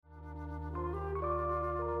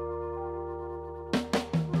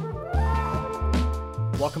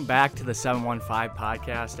Welcome back to the 715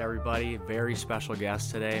 podcast, everybody. Very special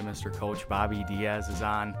guest today, Mr. Coach Bobby Diaz is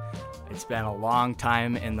on. It's been a long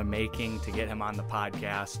time in the making to get him on the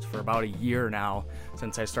podcast. For about a year now,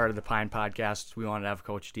 since I started the Pine podcast, we wanted to have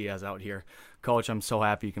Coach Diaz out here. Coach, I'm so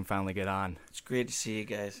happy you can finally get on. It's great to see you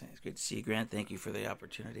guys. It's great to see you, Grant. Thank you for the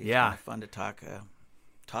opportunity. It's Yeah. been fun to talk.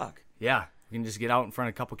 Yeah, you can just get out in front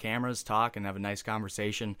of a couple cameras, talk, and have a nice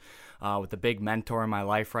conversation with a big mentor in my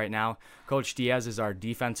life right now. Coach Diaz is our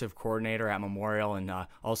defensive coordinator at Memorial and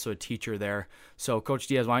also a teacher there. So, Coach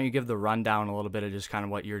Diaz, why don't you give the rundown a little bit of just kind of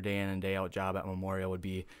what your day in and day out job at Memorial would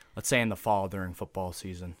be, let's say in the fall during football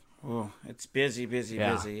season. Oh, it's busy. During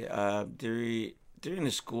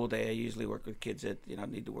the school day, I usually work with kids that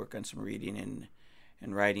need to work on some reading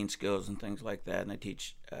and writing skills and things like that, and I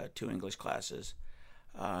teach 2 English classes.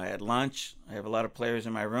 At lunch, I have a lot of players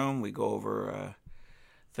in my room. We go over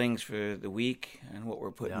things for the week and what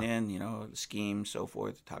we're putting in, the scheme, so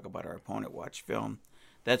forth, talk about our opponent, watch film.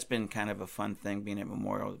 That's been kind of a fun thing being at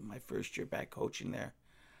Memorial, my first year back coaching there,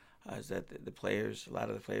 is that a lot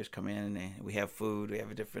of the players come in and we have food. We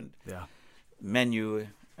have a different menu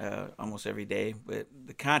almost every day, but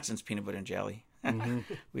the constant's peanut butter and jelly. Mm-hmm.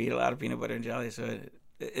 We eat a lot of peanut butter and jelly, so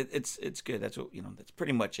it's good. That's that's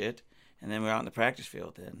pretty much it. And then we're out in the practice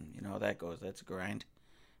field, and you know how that goes. That's a grind.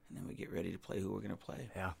 And then we get ready to play who we're going to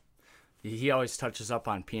play. Yeah. He always touches up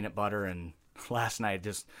on peanut butter, and last night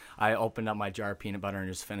I opened up my jar of peanut butter and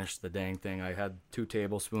just finished the dang thing. I had 2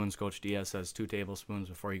 tablespoons. Coach Diaz says 2 tablespoons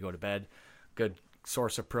before you go to bed. Good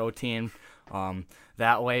source of protein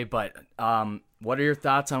that way. But what are your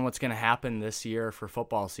thoughts on what's going to happen this year for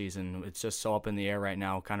football season? It's just so up in the air right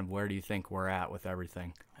now. Kind of where do you think we're at with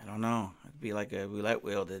everything? I don't know. It'd be like a roulette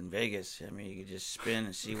wheel in Vegas. I mean, you could just spin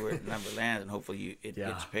and see where the number lands, and hopefully it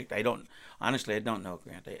gets picked. I don't know,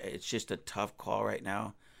 Grant. It's just a tough call right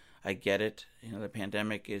now. I get it. The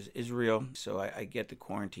pandemic is real, so I get the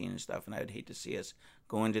quarantine and stuff, and I'd hate to see us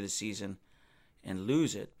go into the season and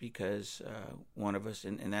lose it because one of us,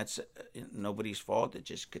 and that's nobody's fault. It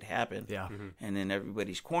just could happen. Yeah. Mm-hmm. And then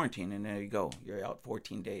everybody's quarantined, and there you go. You're out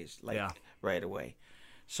 14 days, right away.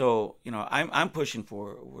 So, I'm pushing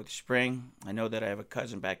for spring. I know that I have a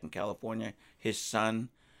cousin back in California. His son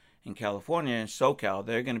in California, in SoCal,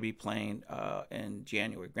 they're going to be playing in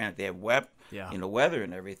January. Granted, they have weather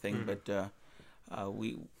and everything, but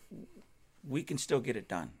we can still get it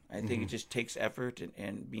done. I think it just takes effort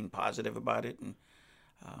and being positive about it. And,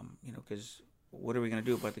 because what are we going to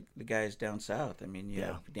do about the guys down south? I mean, you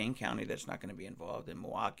have Dane County that's not going to be involved, in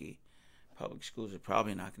Milwaukee. Public schools are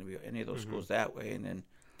probably not going to be any of those schools that way. And then,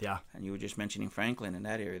 and you were just mentioning Franklin in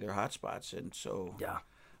that area, they're hot spots. And so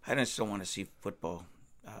I just don't want to see football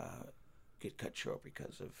get cut short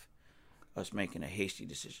because of us making a hasty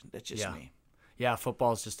decision. That's just me. Yeah,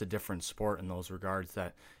 football is just a different sport in those regards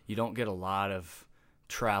that you don't get a lot of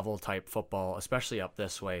travel type football, especially up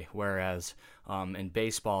this way, whereas in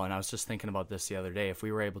baseball, and I was just thinking about this the other day, if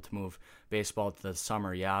we were able to move baseball to the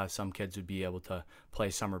summer, some kids would be able to play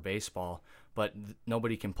summer baseball, but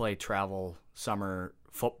nobody can play travel summer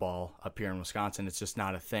football up here in Wisconsin. It's just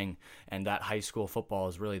not a thing, and that high school football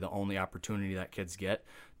is really the only opportunity that kids get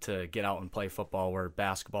to get out and play football, where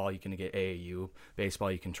basketball you can get AAU,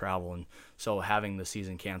 baseball you can travel, and so having the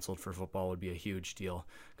season canceled for football would be a huge deal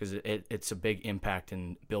because it's a big impact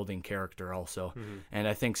in building character also. And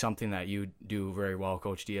I think something that you do very well,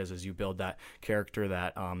 Coach Diaz, is you build that character,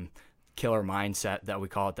 that killer mindset that we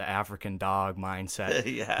call it, the African dog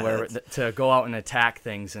mindset, where to go out and attack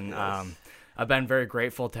things. And I've been very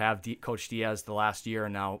grateful to have Coach Diaz the last year,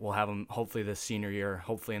 and now we'll have him hopefully this senior year,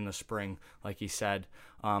 hopefully in the spring, like he said.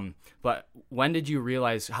 But when did you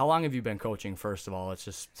realize, how long have you been coaching, first of all? Let's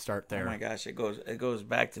just start there. Oh my gosh, it goes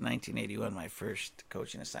back to 1981, my first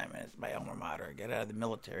coaching assignment at my alma mater. I got out of the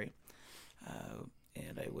military,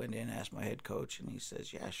 and I went in and asked my head coach, and he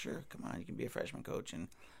says, yeah, sure, come on, you can be a freshman coach, and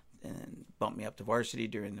bumped me up to varsity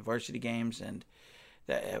during the varsity games, and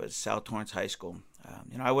that was South Torrance High School.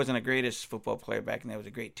 I wasn't the greatest football player back then. I was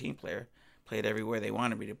a great team player. Played everywhere they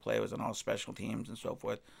wanted me to play. I was on all special teams and so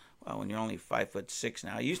forth. When you're only 5'6"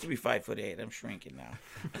 now, I used to be 5'8". I'm shrinking now.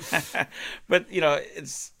 But it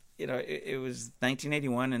was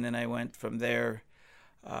 1981, and then I went from there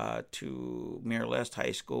to Mirror Est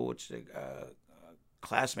High School, which is a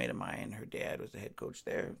classmate of mine. Her dad was the head coach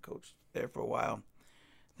there. Coached there for a while.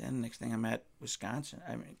 Then next thing I'm at Wisconsin.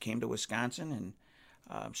 I came to Wisconsin and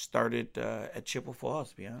started at Chippewa Falls,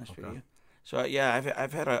 to be honest with you. So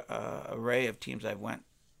I've had a array of teams that I've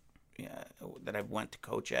went to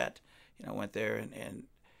coach at. Went there and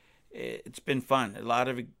it's been fun. A lot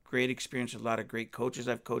of great experience, a lot of great coaches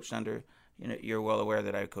I've coached under. You're well aware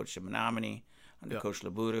that I coached in Menominee. under Coach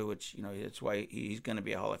Labuda, which that's why he's going to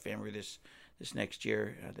be a Hall of Famer this next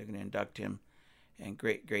year. They're going to induct him. And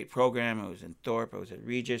great program. I was in Thorpe. I was at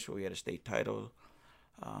Regis, where we had a state title.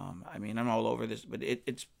 I'm all over this, but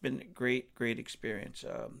it's been a great experience.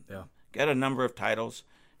 Got a number of titles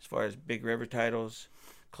as far as Big River titles,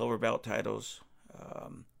 Clover Belt titles.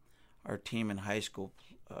 Our team in high school,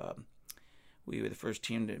 we were the first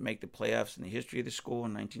team to make the playoffs in the history of the school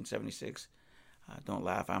in 1976. Don't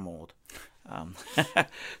laugh, I'm old.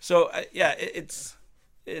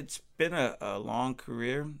 It's been a long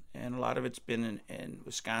career, and a lot of it's been in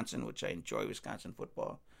Wisconsin, which I enjoy Wisconsin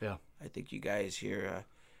football. Yeah. I think you guys here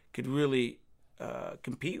could really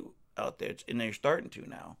compete out there, and they're starting to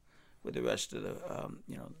now with the rest of the,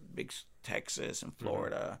 big Texas and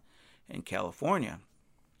Florida and California,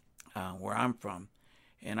 where I'm from.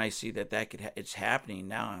 And I see that it's happening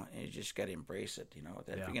now, and you just got to embrace it,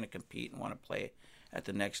 that if you're going to compete and want to play at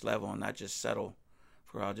the next level and not just settle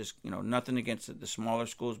for all just, nothing against the smaller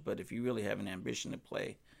schools, but if you really have an ambition to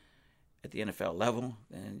play at the NFL level,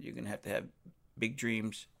 then you're going to have big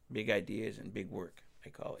dreams, big ideas, and big work, I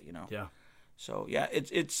call it, Yeah. So,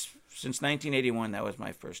 it's since 1981, that was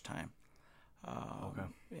my first time.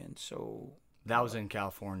 And so... That was in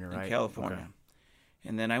California, right? In California. Okay.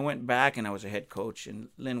 And then I went back, and I was a head coach in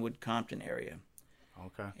Linwood, Compton area.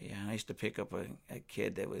 Okay. Yeah, and I used to pick up a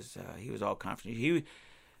kid that was, he was all confident.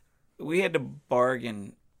 We had to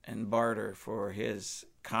bargain and barter for his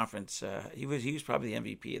conference. He was probably the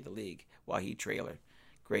MVP of the league while he trailer.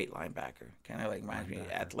 Great linebacker. Kind of like reminds me of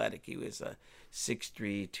athletic. He was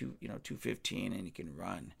 6'3", 215, and he can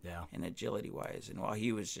run. Yeah. And agility-wise. And while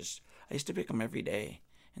he was I used to pick him every day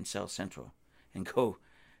in South Central and go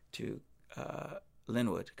to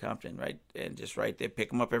Linwood, Compton, right? And just right there,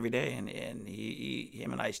 pick him up every day. And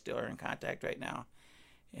him and I still are in contact right now.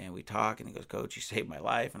 And we talk, and he goes, "Coach, you saved my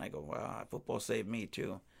life." And I go, "Well, football saved me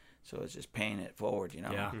too." So it's just paying it forward,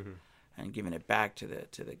 and giving it back to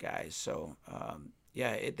the guys. So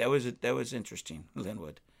that was interesting,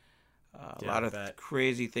 Linwood. A lot of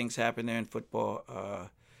crazy things happened there in football.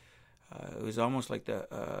 It was almost like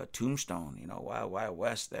the Tombstone, Wild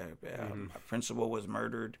West there. Our principal was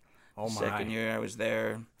murdered. Oh my! Second year I was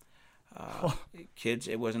there. Kids,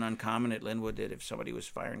 it wasn't uncommon at Linwood that if somebody was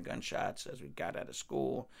firing gunshots as we got out of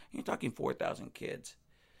school, you're talking 4,000 kids.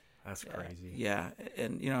 That's crazy. Yeah,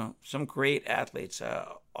 and some great athletes.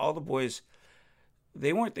 All the boys,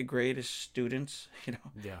 they weren't the greatest students,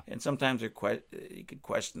 Yeah. And sometimes you could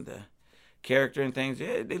question the character and things.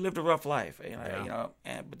 Yeah, they lived a rough life,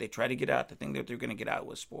 but they tried to get out. The thing that they were going to get out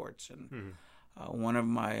was sports. And one of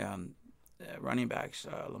my running backs,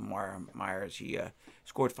 Lamar Myers, he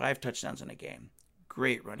scored 5 touchdowns in a game.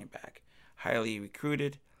 Great running back, highly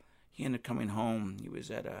recruited. He ended up coming home. He was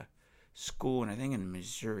at a school, and I think in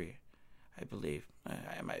Missouri, I believe.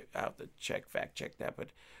 I might have to fact check that, but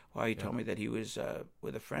he told me that he was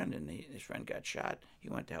with a friend, and his friend got shot. He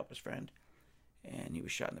went to help his friend, and he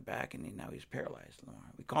was shot in the back, and now he's paralyzed.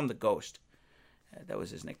 We call him the Ghost. That was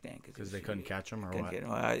his nickname. Because they couldn't catch him, or what?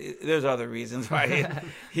 There's other reasons why.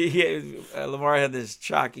 Lamar had this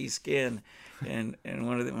chalky skin, and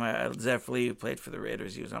one of my Zeph Lee, who played for the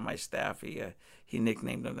Raiders, he was on my staff. He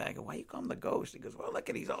nicknamed him that. I go, "Why you call him the Ghost?" He goes, "Well, look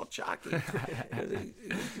at he's all chalky."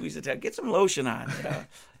 We used to tell, "Get some lotion on."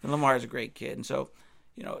 And Lamar's a great kid, and so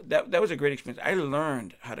that was a great experience. I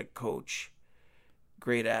learned how to coach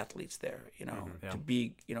great athletes there. To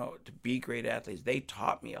be great athletes. They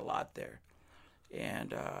taught me a lot there.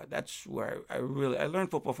 And that's where I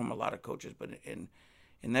learned football from a lot of coaches. But in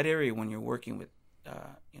that area, when you're working with,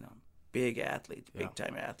 big athletes, big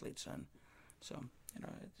time athletes, and so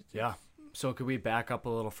yeah. So could we back up a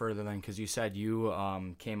little further then? Because you said you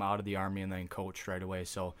came out of the Army and then coached right away.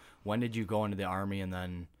 So when did you go into the Army, and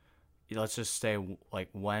then let's just say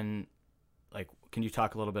when. Can you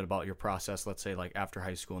talk a little bit about your process? Let's say after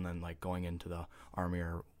high school and then going into the Army,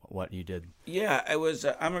 or what you did. Yeah,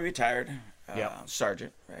 I'm a retired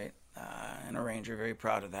sergeant, right, and a Ranger. Very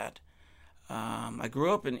proud of that. I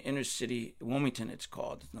grew up in inner city Wilmington. It's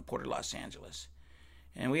called, in the Port of Los Angeles,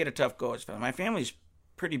 and we had a tough go as family. My family's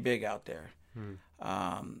pretty big out there.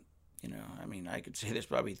 I could say there's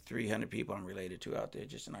probably 300 people I'm related to out there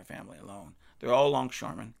just in our family alone. They're all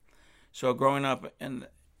longshoremen. So growing up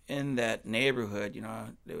in that neighborhood,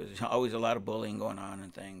 there was always a lot of bullying going on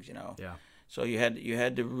and things, Yeah. So you had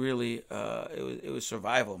to really it was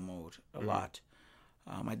survival mode a lot.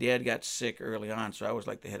 My dad got sick early on, so I was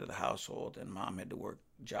like the head of the household, and Mom had to work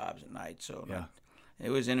jobs at night. So it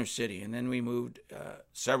was inner city, and then we moved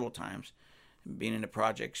several times, being in the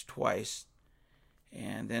projects twice,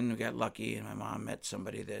 and then we got lucky, and my mom met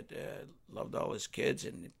somebody that loved all his kids,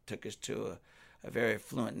 and it took us to a very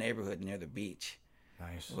affluent neighborhood near the beach.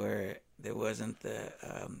 Nice. Where there wasn't the,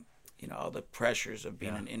 all the pressures of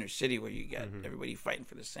being in inner city where you got everybody fighting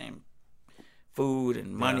for the same food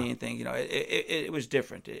and money and things. It was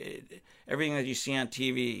different. Everything that you see on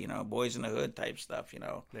TV, Boys in the Hood type stuff,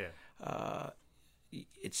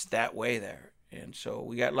 it's that way there. And so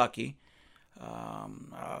we got lucky.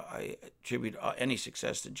 I attribute any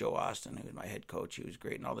success to Joe Austin, who was my head coach. He was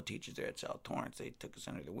great, and all the teachers there at South Torrance. They took us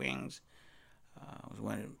under their wings. I was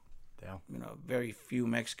one of very few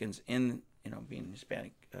Mexicans in being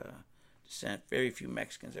Hispanic descent. Very few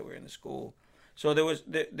Mexicans that were in the school. So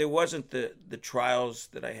there wasn't the trials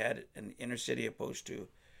that I had in the inner city opposed to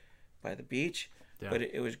by the beach, but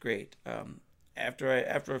it was great.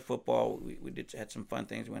 After football, we had some fun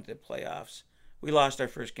things. We went to the playoffs. We lost our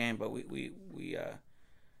first game, but we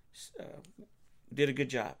did a good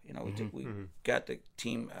job. We got the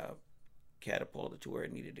team catapulted to where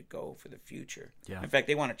it needed to go for the future. Yeah. In fact,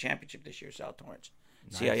 they won a championship this year, South Torrance.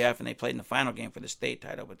 Nice. CIF, and they played in the final game for the state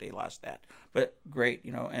title, but they lost that. But great,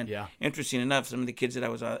 and interesting enough, some of the kids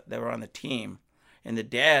that were on the team, and the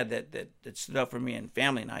dad that stood up for me in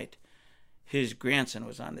family night, his grandson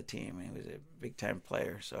was on the team, and he was a big time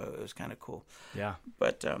player, so it was kind of cool. Yeah.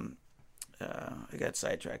 But I got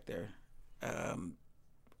sidetracked there.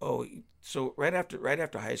 So right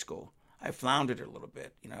after high school, I floundered a little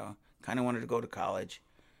bit. Kind of wanted to go to college.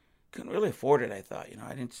 Couldn't really afford it. I thought,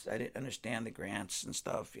 I didn't understand the grants and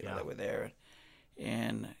stuff, that were there,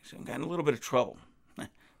 and so I got in a little bit of trouble. Not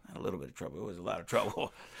a little bit of trouble. It was a lot of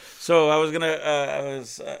trouble. So I was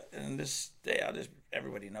in this day.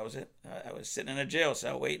 Everybody knows it. I was sitting in a jail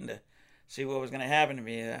cell waiting to see what was gonna happen to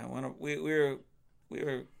me. We were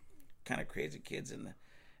kind of crazy kids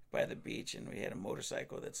by the beach, and we had a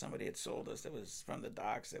motorcycle that somebody had sold us that was from the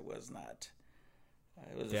docks. It was not.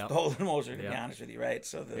 It was a stolen motorcycle, to be honest with you, right?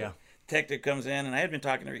 So the detective comes in, and I had been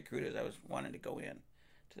talking to recruiters. I was wanting to go in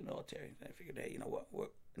to the military. I figured, hey, what?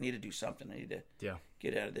 I need to do something. I need to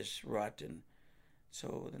get out of this rut. And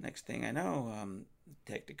so the next thing I know, the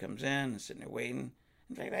detective comes in and sitting there waiting.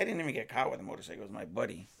 In fact, I didn't even get caught with a motorcycle. It was my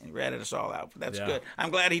buddy, and he ratted us all out. But that's good. I'm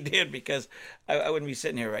glad he did, because I wouldn't be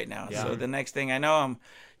sitting here right now. Yeah. So the next thing I know,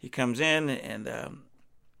 he comes in and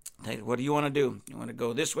what do you want to do? You want to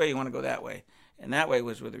go this way? You want to go that way? And that way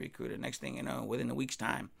was with a recruiter. Next thing you know, within a week's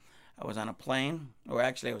time, I was on a plane, or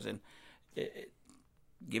actually I was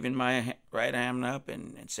giving my right hand up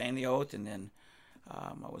and saying the oath, and then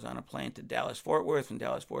I was on a plane to Dallas-Fort Worth, from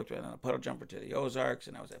Dallas-Fort Worth on a puddle jumper to the Ozarks,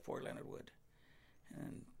 and I was at Fort Leonard Wood.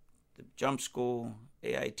 And the jump school,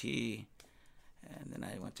 AIT, and then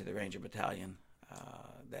I went to the Ranger Battalion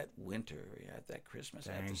that winter, that Christmas,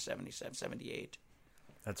 after 77, 78.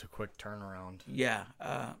 That's a quick turnaround. Yeah,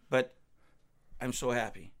 but I'm so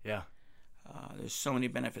happy. Yeah. There's so many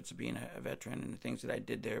benefits of being a veteran, and the things that I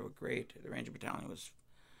did there were great. The Ranger Battalion was,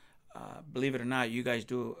 believe it or not, you guys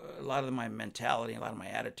do a lot of my mentality, a lot of my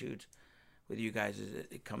attitudes with you guys.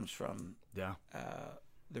 It comes from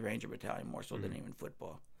the Ranger Battalion more so than even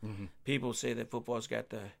football. Mm-hmm. People say that football's got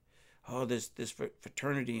this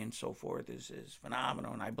fraternity and so forth is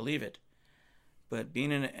phenomenal, and I believe it. But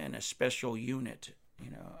being in a special unit,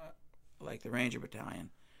 like the Ranger Battalion,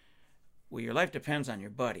 where your life depends on your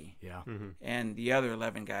buddy and the other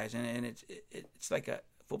 11 guys. And it's like a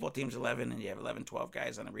football team's 11, and you have 11, 12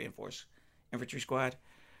 guys on a reinforced infantry squad.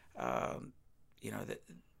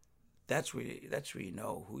 That's where you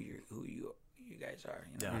know who you guys are.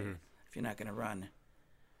 If you're not going to run,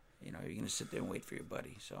 you're going to sit there and wait for your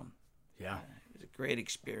buddy. So it was a great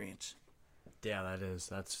experience. Yeah, that is.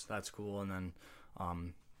 That's cool. And then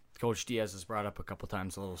Coach Diaz has brought up a couple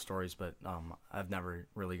times little stories, but I've never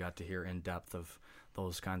really got to hear in depth of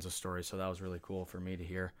those kinds of stories. So that was really cool for me to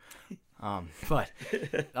hear.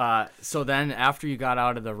 So then after you got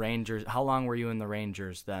out of the Rangers, how long were you in the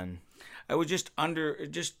Rangers then? I was just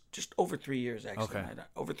over 3 years, actually. Okay.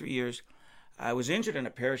 Over 3 years. I was injured in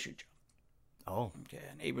a parachute jump. Oh. Okay,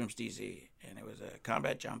 an Abrams DZ, and it was a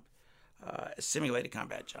combat jump, a simulated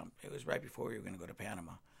combat jump. It was right before we were going to go to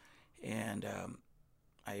Panama. And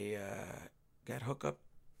I got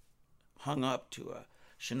hung up to a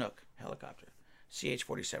Chinook helicopter,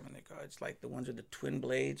 CH-47 they call it. It's like the ones with the twin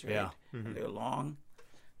blades, right? Yeah. Mm-hmm. They're long.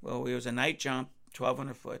 Well, it was a night jump,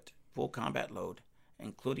 1,200 foot, full combat load,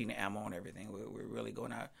 including ammo and everything. We were really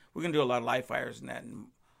going out. We were going to do a lot of live fires and that, and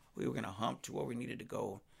we were going to hump to where we needed to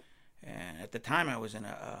go. And at the time, I was in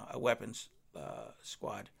a weapons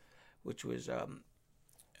squad, which was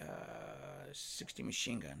 60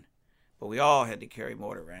 machine gun. But we all had to carry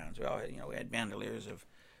mortar rounds. We all had, we had bandoliers of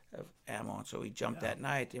ammo. And so we jumped that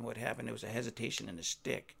night, and what happened, there was a hesitation in the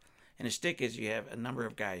stick. And a stick is you have a number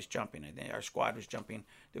of guys jumping. I think our squad was jumping.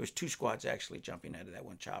 There was 2 squads actually jumping out of that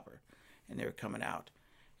one chopper, and they were coming out.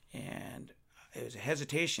 And it was a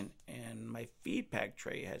hesitation, and my feed pack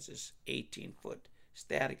tray has this 18-foot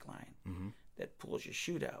static line that pulls your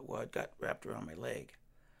chute out. Well, it got wrapped around my leg.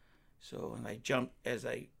 So when I jumped, as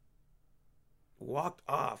I walked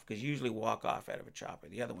off, because you usually walk off out of a chopper.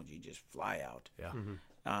 The other ones, you just fly out.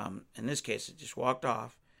 Yeah. In this case, I just walked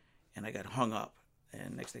off, and I got hung up.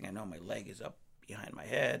 And next thing I know, my leg is up behind my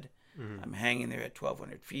head. I'm hanging there at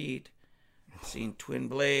 1,200 feet, seeing twin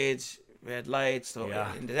blades, red lights. So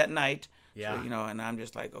into that night, so, and I'm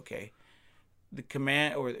just like, okay. The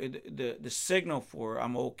command or the signal for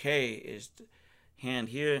I'm okay is hand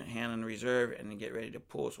here, hand in reserve, and then get ready to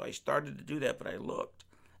pull. So I started to do that, but I looked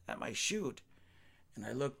at my chute, and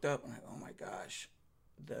I looked up, and oh my gosh,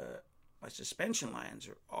 my suspension lines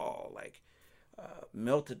are all like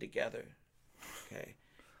melted together. Okay,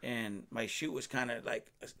 and my chute was kind of like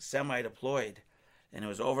semi-deployed, and it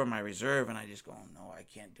was over my reserve, and I just go, no, I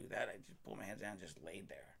can't do that. I just pulled my hands down and just laid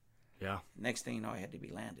there. Yeah. Next thing you know, I had to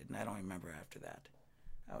be landed, and I don't remember after that.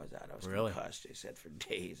 I was out. I was really concussed, they said, for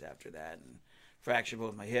days after that, and fractured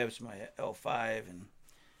both my hips, my L5, and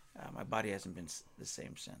my body hasn't been the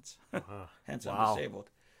same since. Hence, I'm disabled.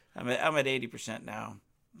 I'm at 80% now.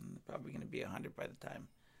 I'm probably going to be 100 by the time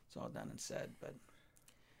it's all done and said.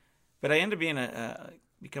 But I ended up being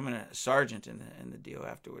becoming a sergeant in the deal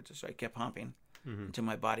afterwards. So I kept humping until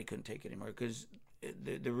my body couldn't take it anymore, because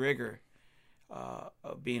the rigor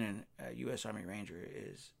of being a U.S. Army Ranger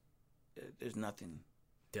is there's nothing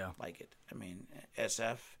like it. I mean,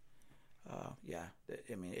 SF,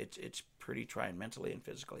 I mean, it's pretty trying mentally and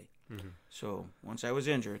physically. So once I was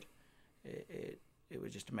injured, it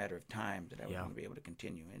was just a matter of time that I was going to be able to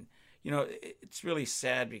continue. And it's really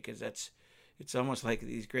sad, because it's almost like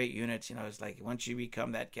these great units. It's like once you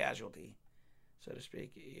become that casualty, so to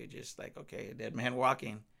speak, you're just like, okay, a dead man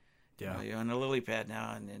walking. You're on a lily pad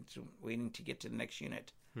now, and it's waiting to get to the next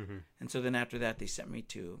unit. And so then after that, they sent me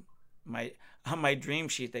to on my dream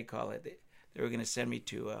sheet, they call it. They were going to send me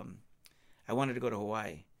to. I wanted to go to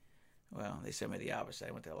Hawaii. Well, they sent me the opposite.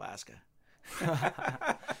 I went to Alaska.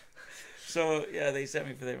 So they sent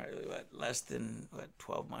me for less than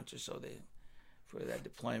 12 months or so for that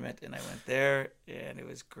deployment, and I went there, and it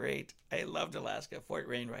was great. I loved Alaska, Fort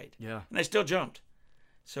Wainwright. Yeah, and I still jumped.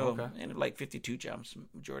 So I ended like 52 jumps,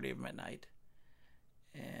 majority of them at night.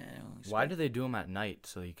 And why do they do them at night?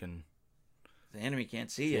 So you can... The enemy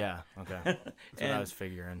can't see you. Yeah, okay. That's what I was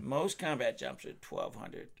figuring. Most combat jumps are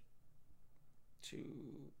 1,200 to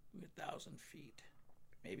 1,000 feet.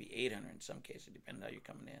 Maybe 800 in some cases, depending on how you're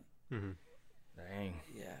coming in. Dang.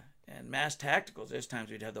 Yeah. And mass tacticals, there's times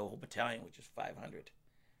we'd have the whole battalion, which is 500,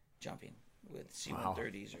 jumping with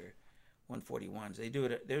C-130s or 141s. They do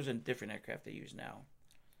it. There's a different aircraft they use now.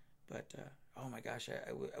 But, oh my gosh,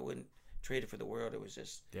 I wouldn't trade it for the world. It was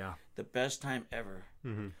just the best time ever.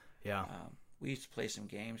 Yeah. We used to play some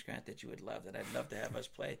games, Grant, that you would love, that I'd love to have us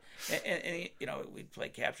play. And we'd play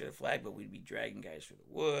capture the flag, but we'd be dragging guys through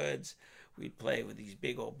the woods. We'd play with these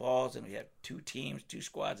big old balls, and we'd have 2 teams, 2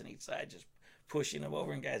 squads on each side, just pushing them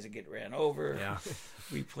over, and guys would get ran over. Yeah.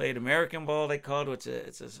 We played American ball, they called it.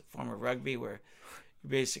 It's a form of rugby where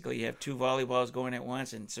you have 2 volleyballs going at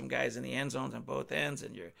once, and some guys in the end zones on both ends,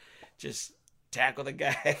 and you're just tackle the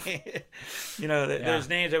guy. There's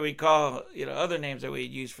names that we call, other names that we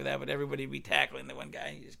use for that, but everybody would be tackling the one guy,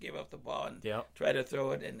 and you just give up the ball and try to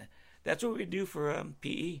throw it. And that's what we do for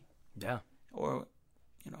PE. Yeah. Or,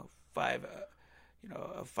 a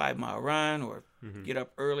 5-mile run, or get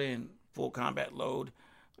up early and full combat load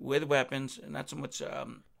with weapons, and not so much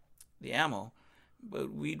the ammo,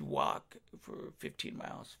 but we'd walk for 15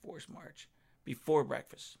 miles, forced march, before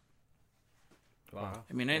breakfast. Wow.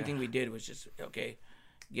 I mean, anything we did was just, okay,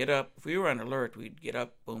 get up. If we were on alert, we'd get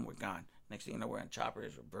up, boom, we're gone. Next thing you know, we're on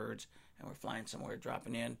choppers or birds, and we're flying somewhere,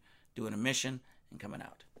 dropping in, doing a mission, and coming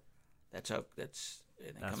out. That's come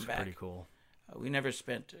back. Pretty cool. We never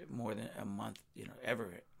spent more than a month,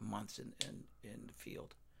 ever months in the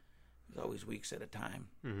field. It was always weeks at a time.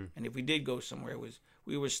 And if we did go somewhere,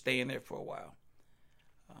 we were staying there for a while.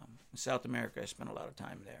 In South America, I spent a lot of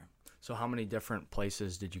time there. So how many different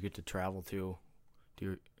places did you get to travel to?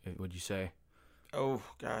 Would you say? Oh,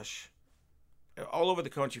 gosh. All over the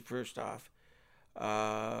country, first off.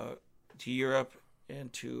 To Europe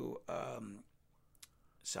and to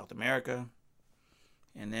South America.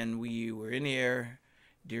 And then we were in the air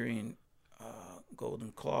during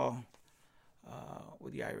Golden Claw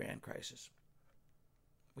with the Iran crisis.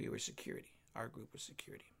 We were security. Our group was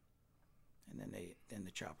security. And then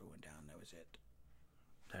the chopper went down. That was it.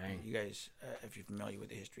 Dang. you guys, if you're familiar with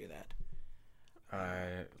the history of that.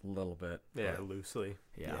 A little bit. Yeah, loosely.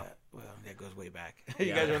 Yeah. Well, that goes way back.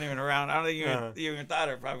 You guys weren't even around. I don't think you even thought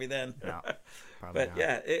of it probably then. No, probably But not.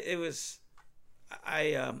 yeah, it was.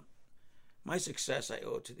 My success I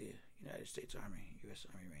owe to the United States Army, U.S.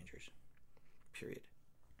 Army Rangers. Period.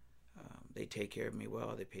 They take care of me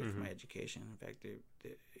well. They paid for my education. In fact, they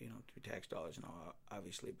through tax dollars and all,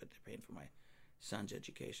 obviously, but they're paying for my son's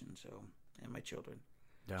education. So, and my children.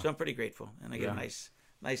 Yeah. So I'm pretty grateful, and I get a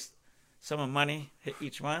nice sum of money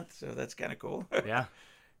each month. So that's kind of cool. Yeah.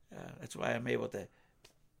 That's why I'm able to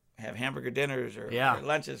have hamburger dinners or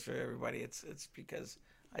lunches for everybody. It's because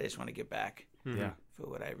I just want to get back for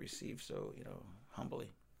what I received so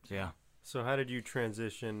humbly. Yeah. So how did you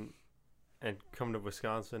transition and come to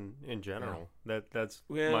Wisconsin in general? That's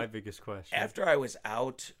my biggest question. After I was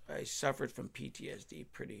out, I suffered from PTSD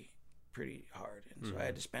pretty hard, and so I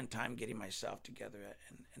had to spend time getting myself together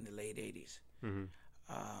in the late 80s.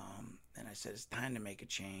 And I said, it's time to make a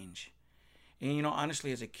change. And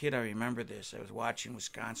honestly, as a kid, I remember this. I was watching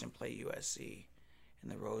Wisconsin play USC in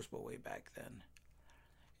the Rose Bowl way back then,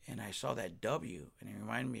 and I saw that W, and it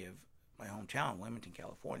reminded me of my hometown, Wilmington,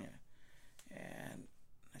 California. And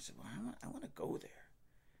I said, well, I want to go there.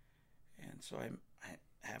 And so I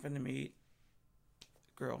happened to meet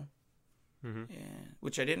a girl, and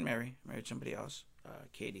which I didn't marry. I married somebody else,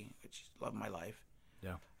 Katie, which loved my life.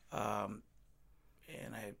 Yeah.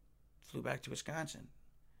 And I flew back to Wisconsin.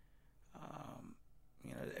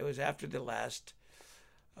 It was after the last,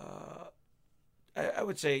 I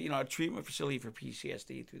would say, a treatment facility for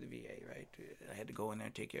PTSD through the VA, right? I had to go in there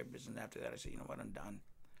and take care of business. And after that, I said, you know what, I'm done.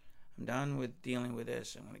 I'm done with dealing with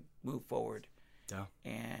this. I'm going to move forward. Yeah.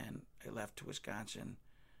 And I left to Wisconsin.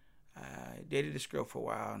 I dated this girl for a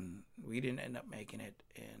while, and we didn't end up making it.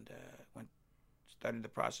 And started the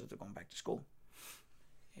process of going back to school.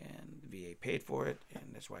 And the VA paid for it,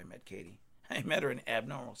 and that's why I met Katie. I met her in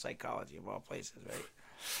abnormal psychology of all places,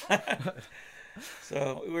 right?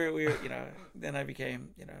 So we were, then I became,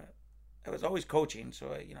 I was always coaching,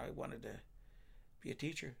 so I wanted to be a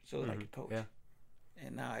teacher so that I could coach. Yeah.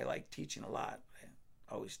 And now I like teaching a lot.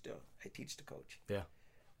 I always do. I teach to coach. Yeah.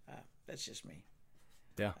 That's just me.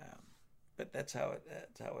 Yeah. But that's how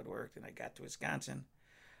it worked. And I got to Wisconsin.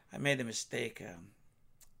 I made the mistake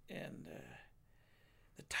in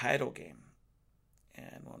the title game,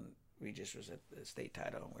 and when Regis was at the state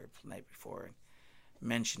title, and we were the night before, and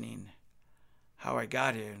mentioning how I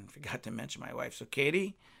got here, and forgot to mention my wife. So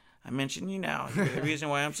Katie, I mention you now. You're the reason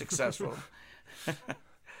why I'm successful.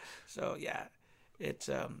 So yeah, it's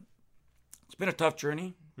been a tough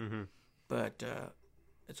journey, but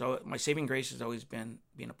my saving grace has always been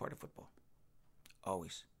being a part of football,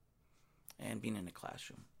 always, and being in the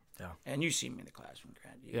classroom. Yeah. And you see me in the classroom,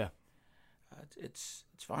 Grant. Yeah. It's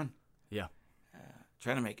fun. Yeah.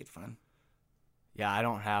 Trying to make it fun. Yeah, I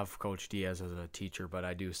don't have Coach Diaz as a teacher, but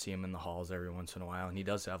I do see him in the halls every once in a while, and he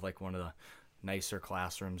does have like one of the nicer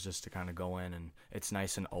classrooms just to kind of go in, and it's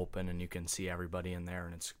nice and open, and you can see everybody in there,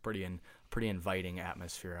 and it's pretty inviting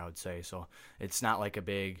atmosphere, I would say. So it's not like a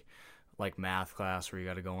big like math class where you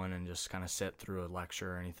got to go in and just kind of sit through a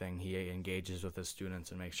lecture or anything. He engages with his students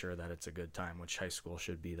and makes sure that it's a good time, which high school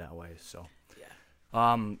should be that way. So yeah.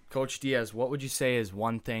 Coach Diaz, what would you say is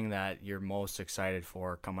one thing that you're most excited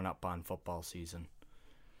for coming up on football season?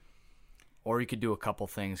 Or you could do a couple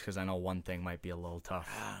things, because I know one thing might be a little tough.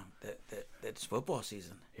 That's football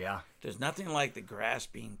season. Yeah. There's nothing like the grass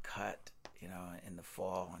being cut, in the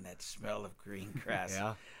fall, and that smell of green grass.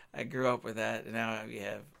 Yeah. I grew up with that. And now we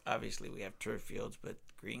have turf fields, but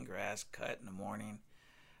green grass cut in the morning.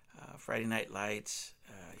 Friday night lights.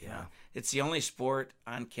 It's the only sport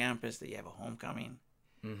on campus that you have a homecoming.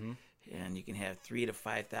 Mm-hmm. And you can have 3,000 to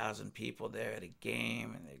 5,000 people there at a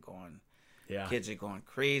game, and they're going. Yeah. Kids are going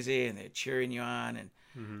crazy, and they're cheering you on.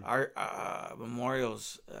 And our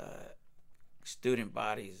memorials, student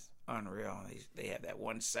bodies, unreal. They have that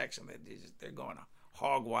one section that they're going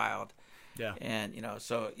hog wild. Yeah. And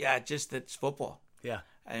so just it's football. Yeah.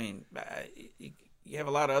 I mean, you have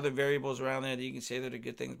a lot of other variables around there that you can say that are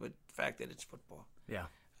good things, but the fact that it's football. Yeah.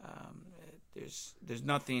 There's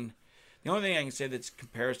nothing. The only thing I can say that's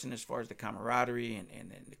comparison as far as the camaraderie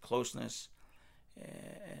and the closeness.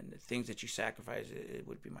 And the things that you sacrifice, it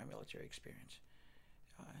would be my military experience.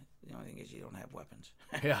 The only thing is you don't have weapons.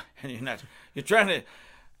 Yeah. And you're trying to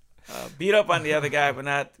beat up on the other guy, but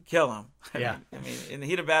not kill him. I mean, in the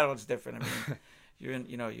heat of battle, it's different. I mean,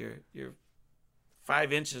 you're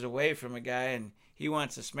 5 inches away from a guy, and he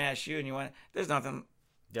wants to smash you, and there's nothing.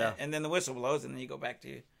 Yeah. And then the whistle blows, and then you go back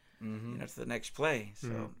to, to the next play.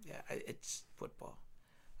 So it's football.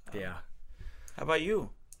 Yeah. How about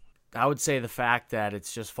you? I would say the fact that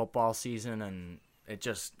it's just football season, and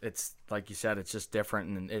it's like you said, it's just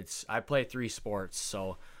different. And I play 3 sports,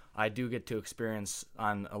 so I do get to experience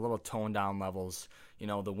on a little toned down levels,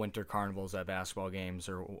 the winter carnivals at basketball games,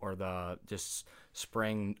 or the just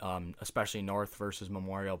spring, especially North versus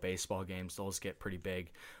Memorial baseball games. Those get pretty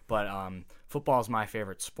big. But football is my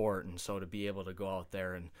favorite sport, and so to be able to go out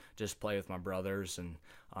there and just play with my brothers, and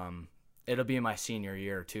it'll be my senior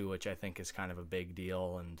year too, which I think is kind of a big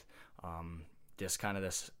deal, and just kind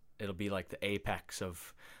of it'll be like the apex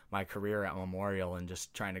of my career at Memorial, and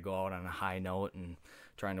just trying to go out on a high note and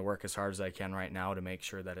trying to work as hard as I can right now to make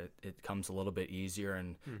sure that it comes a little bit easier,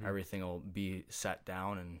 and everything will be set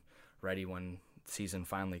down and ready when season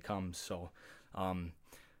finally comes. So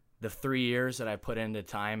the 3 years that I put into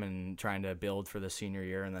time and trying to build for the senior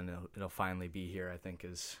year, and then it'll finally be here, I think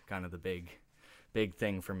is kind of the big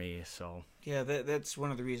thing for me. So yeah, that's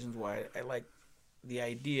one of the reasons why I like the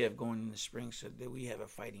idea of going in the spring, so that we have a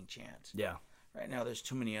fighting chance. Yeah. Right now, there's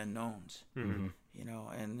too many unknowns. And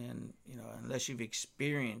then unless you've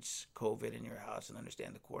experienced COVID in your house and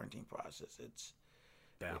understand the quarantine process, it's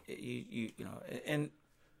and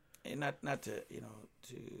not to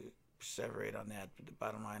to perseverate on that, but the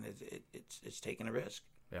bottom line is it's taking a risk.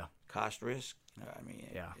 Yeah. Cost risk.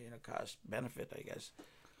 Cost benefit, I guess.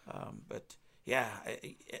 But yeah,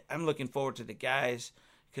 I'm looking forward to the guys,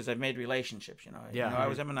 because I've made relationships. I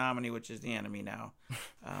was a Menominee, which is the enemy now,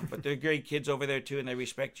 but they're great kids over there too, and they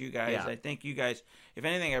respect you guys. Yeah. I think you guys, if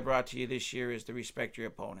anything I brought to you this year, is to respect your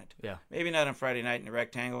opponent. Yeah. Maybe not on Friday night in the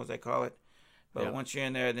rectangle, as I call it, but once you're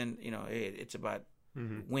in there, then it's about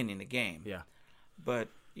winning the game. Yeah. But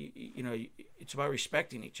it's about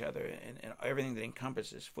respecting each other and everything that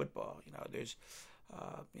encompasses football. There's,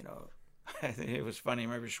 I think it was funny. I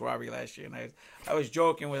remember Schwabe last year, and I was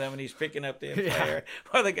joking with him, and he's picking up the player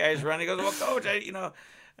while the guy's running. He goes, "Well, coach,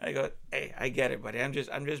 I go, hey, I get it, buddy. I'm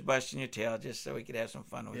just busting your tail just so we could have some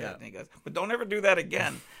fun with it." And he goes, "But don't ever do that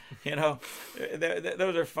again."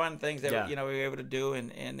 Those are fun things that we were able to do,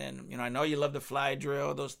 and then I know you love the fly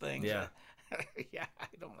drill, those things. Yeah. Yeah, I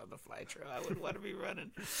don't love the fly drill. I wouldn't want to be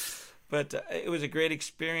running, but it was a great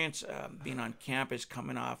experience being on campus,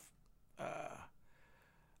 coming off.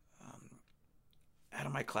 Out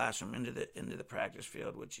of my classroom into the practice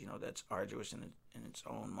field, which that's arduous in its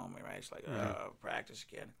own moment, right? It's like practice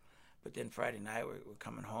again, but then Friday night we're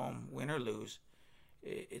coming home, win or lose,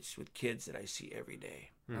 it's with kids that I see every day,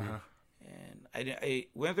 and I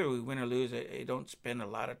whether we win or lose, I don't spend a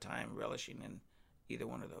lot of time relishing in either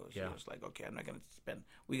one of those. Yeah. It's like, okay, I'm not going to spend.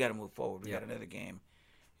 We got to move forward. We got another game,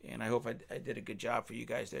 and I hope I did a good job for you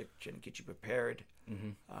guys there, trying to get you prepared.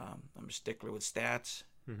 I'm a stickler with stats.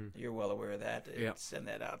 You're well aware of that. Send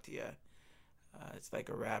that out to you. It's like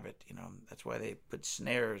a rabbit, That's why they put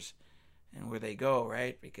snares and where they go,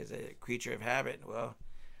 right? Because a creature of habit. Well,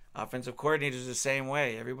 offensive coordinators the same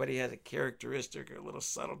way. Everybody has a characteristic or a little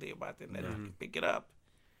subtlety about them that you can pick it up.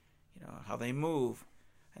 How they move,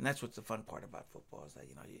 and that's what's the fun part about football is that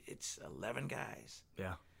it's 11 guys.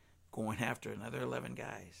 Yeah. Going after another 11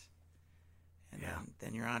 guys, and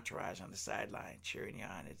then your entourage on the sideline cheering you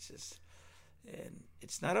on. It's just. And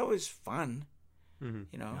it's not always fun,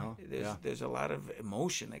 No, There's a lot of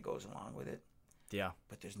emotion that goes along with it. Yeah.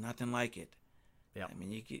 But there's nothing like it. Yeah. I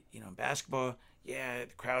mean, you get, basketball. Yeah,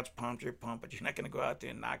 the crowd's pumped, you're pumped, but you're not going to go out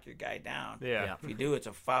there and knock your guy down. Yeah. If you do, it's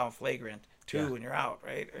a foul flagrant 2 and you're out,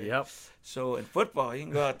 right? Yep. So in football, you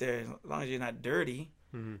can go out there as long as you're not dirty.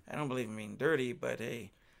 I don't believe in being dirty, but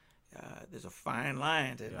hey, there's a fine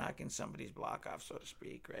line to knocking somebody's block off, so to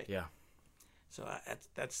speak, right? Yeah. So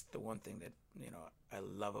that's the one thing that I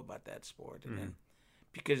love about that sport, and then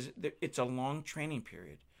because it's a long training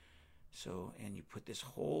period, so and you put this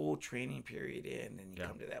whole training period in, and you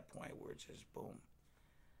come to that point where it's just boom.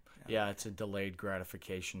 Yeah, it's a delayed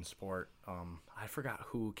gratification sport. I forgot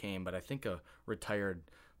who came, but I think a retired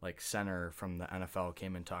center from the NFL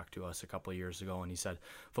came and talked to us a couple of years ago, and he said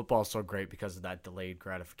football's so great because of that delayed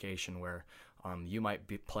gratification, where you might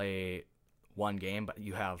play one game, but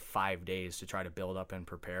you have 5 days to try to build up and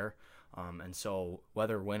prepare. And so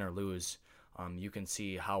whether win or lose, you can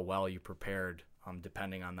see how well you prepared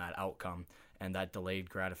depending on that outcome and that delayed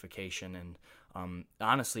gratification. And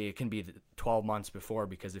honestly, it can be 12 months before,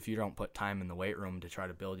 because if you don't put time in the weight room to try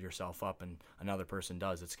to build yourself up and another person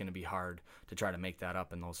does, it's going to be hard to try to make that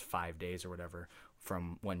up in those 5 days or whatever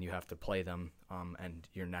from when you have to play them and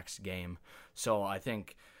your next game. So I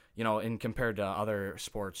think in compared to other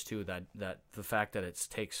sports too, that the fact that it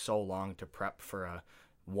takes so long to prep for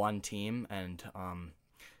one team, and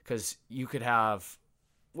because you could have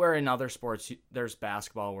where in other sports, there's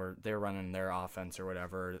basketball where they're running their offense or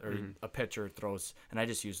whatever, or a pitcher throws, and I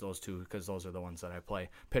just use those two because those are the ones that I play.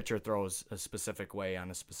 Pitcher throws a specific way on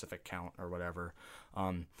a specific count or whatever.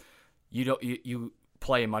 You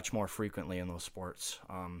play much more frequently in those sports,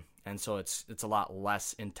 and so it's a lot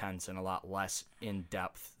less intense and a lot less in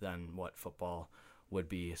depth than what football would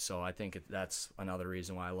be. So I think that's another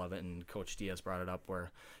reason why I love it. And Coach Diaz brought it up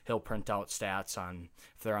where he'll print out stats on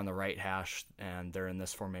if they're on the right hash and they're in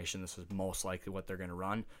this formation, this is most likely what they're going to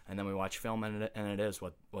run. And then we watch film and it is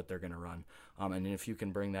what they're going to run. And if you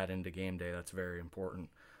can bring that into game day, that's very important.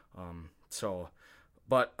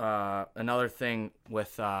 But another thing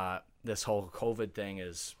with this whole COVID thing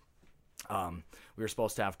is we were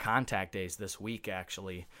supposed to have contact days this week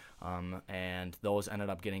actually, and those ended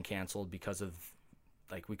up getting canceled because of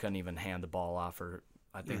we couldn't even hand the ball off, or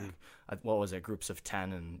I think what was it, groups of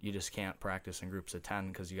 10, and you just can't practice in groups of 10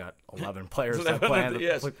 because you got 11 players that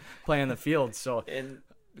play in the field. So and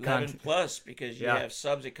 11 plus because you have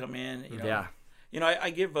subs that come in. I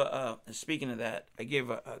give speaking of that, I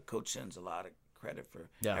give Coach Sins a lot of credit for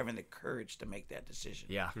having the courage to make that decision.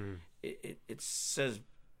 Yeah, it says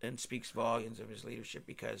and speaks volumes of his leadership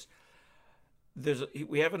because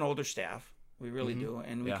we have an older staff. We really do,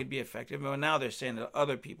 and we could be effective. But now they're saying that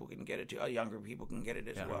other people can get it too. Younger people can get it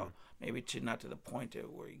as well. Maybe not to the point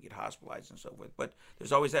of where you get hospitalized and so forth, but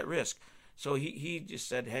there's always that risk. So he just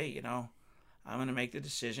said, "Hey, I'm going to make the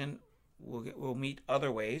decision. We'll meet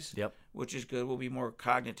other ways, which is good. We'll be more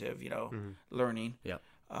cognitive, learning.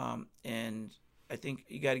 And I think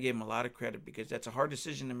you got to give him a lot of credit because that's a hard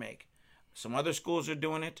decision to make. Some other schools are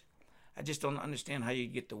doing it. I just don't understand how you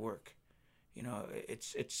get to work.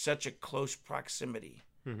 It's such a close proximity.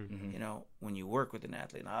 When you work with an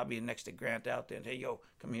athlete, and I'll be next to Grant out there and hey, yo,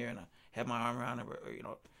 come here, and I have my arm around him, or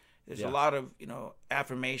there's a lot of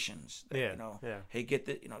affirmations. That, hey, get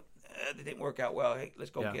the that didn't work out well. Hey,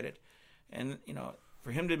 let's go get it. And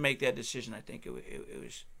for him to make that decision, I think it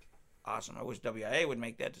was awesome. I wish WIA would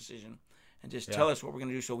make that decision and just tell us what we're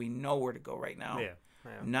going to do so we know where to go right now.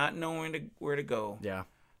 Not knowing where to go.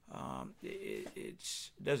 It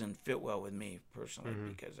doesn't fit well with me personally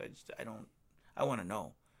because I want to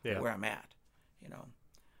know where I'm at,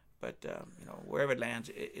 But wherever it lands,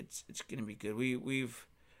 it's going to be good.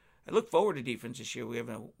 I look forward to defense this year. We have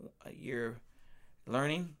a year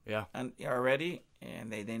learning already,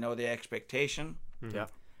 and they know the expectation.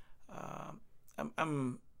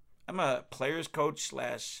 I'm a players coach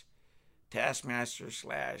 / taskmaster /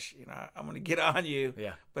 I'm going to get on you,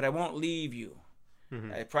 but I won't leave you.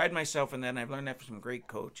 I pride myself in that, and I've learned that from some great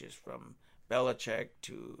coaches, from Belichick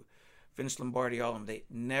to Vince Lombardi, all of them. They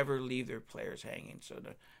never leave their players hanging. So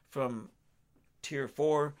from tier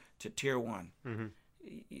 4 to tier 1,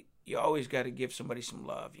 you always got to give somebody some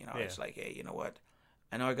love. It's like, hey, you know what?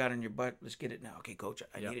 I know I got on your butt. Let's get it now. Okay, coach,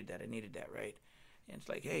 I needed that, right? And it's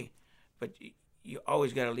like, hey, but you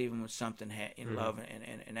always got to leave them with something in love,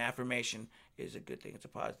 and affirmation is a good thing. It's a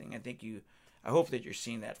positive thing. I hope that you're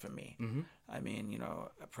seeing that from me. I mean,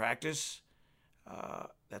 practice,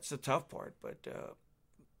 that's the tough part, but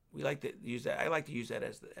we like to use that. I like to use that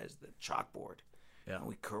as the chalkboard. And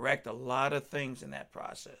we correct a lot of things in that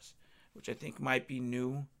process, which I think might be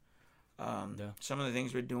new. Some of the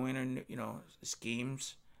things we're doing are, the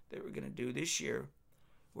schemes that we're going to do this year,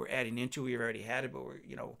 we're adding into. We've already had it, but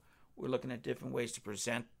we're looking at different ways to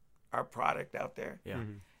present our product out there.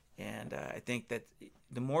 And I think that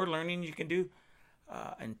the more learning you can do,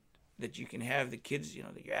 and that you can have the kids,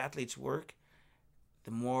 that your athletes work,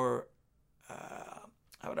 the more,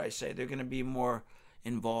 how would I say, they're going to be more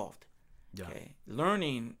involved. Okay,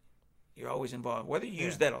 learning, you're always involved. Whether you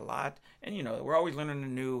use that a lot, and we're always learning a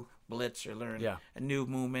new blitz or learn a new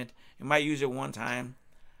movement. You might use it one time.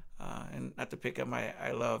 And not to pick up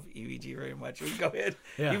I love EVG very much. We go ahead,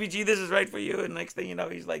 EVG, this is right for you. And next thing you know,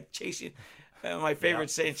 he's like chasing. My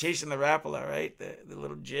favorite saying, chasing the Rapala, right? The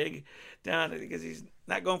little jig down, because he's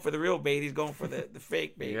not going for the real bait. He's going for the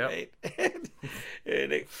fake bait, right?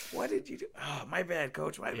 and what did you do? Oh, my bad,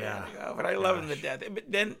 coach. My bad. But I love him to death. But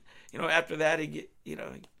then, after that, he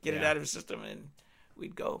get it out of his system, and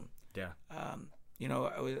we'd go.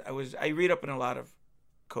 I read up on a lot of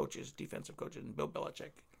coaches, defensive coaches, and Bill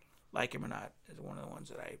Belichick, like him or not, is one of the ones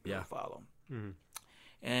that I really follow.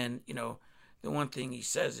 And, the one thing he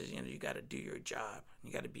says is, you got to do your job.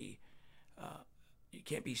 You got to be, you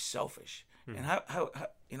can't be selfish. And how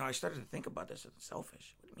I started to think about this as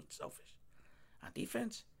selfish. What do you mean selfish? On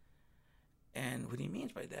defense? And what he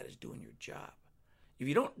means by that is doing your job. If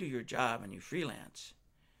you don't do your job and you freelance,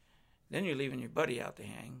 then you're leaving your buddy out to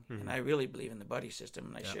hang. And I really believe in the buddy system,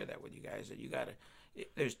 and I share that with you guys, that you got to,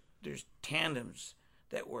 there's tandems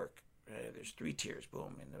that work. There's 3 tiers,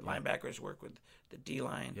 boom, and the linebackers work with the D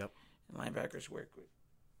line, Yep. and linebackers work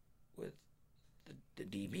with the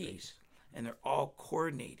DBs, and they're all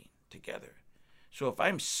coordinating together. So if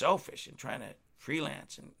I'm selfish and trying to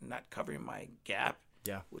freelance and not covering my gap,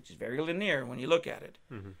 which is very linear when you look at it,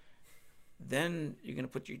 then you're going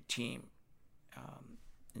to put your team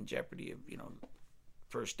in jeopardy of,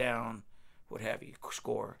 first down, what have you,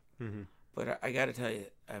 score. But I got to tell you,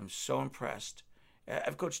 I'm so impressed.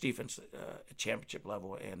 I've coached defense at championship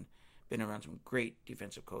level and been around some great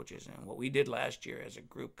defensive coaches. And what we did last year as a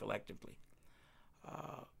group collectively,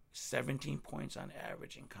 17 points on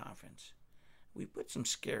average in conference. We put some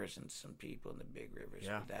scares in some people in the Big Rivers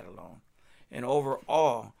with that alone. And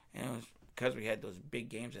overall, and it was because we had those big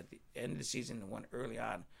games at the end of the season and one early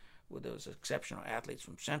on with those exceptional athletes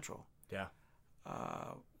from Central. Yeah.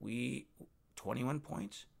 We 21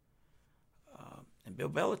 points. And Bill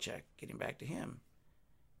Belichick, getting back to him,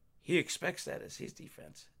 he expects that as his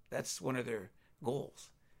defense. That's one of their goals,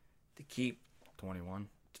 to keep 21.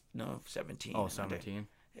 No, 17. Oh, 17.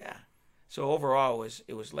 Yeah. So overall,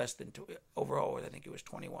 it was less than overall. I think it was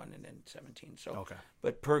 21 and then 17. So, okay.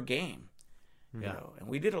 But per game, and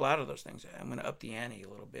we did a lot of those things. I'm going to up the ante a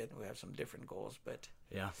little bit. We have some different goals, but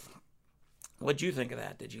what do you think of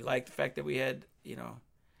that? Did you like the fact that we had,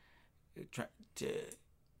 try to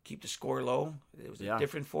keep the score low? It was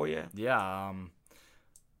different for you? Yeah.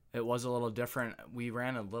 It was a little different. We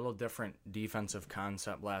ran a little different defensive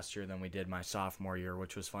concept last year than we did my sophomore year,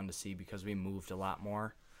 which was fun to see because we moved a lot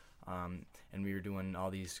more. And we were doing all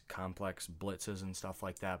these complex blitzes and stuff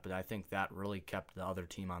like that. But I think that really kept the other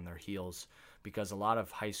team on their heels because a lot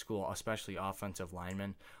of high school, especially offensive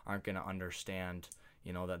linemen, aren't going to understand,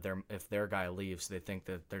 that if their guy leaves, they think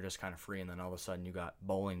that they're just kind of free. And then all of a sudden you got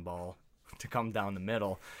bowling ball to come down the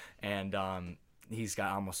middle. And he's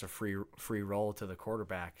got almost a free roll to the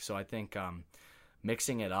quarterback. So I think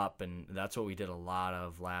mixing it up, and that's what we did a lot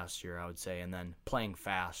of last year, I would say, and then playing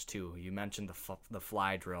fast too. You mentioned the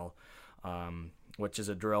fly drill, which is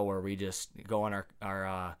a drill where we just go on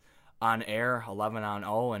our on air 11 on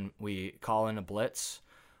 0, and we call in a blitz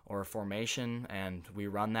or a formation, and we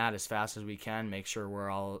run that as fast as we can, make sure we're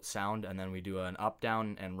all sound, and then we do an up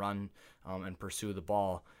down and run and pursue the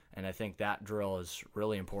ball. And I think that drill is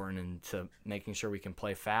really important into making sure we can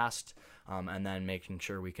play fast and then making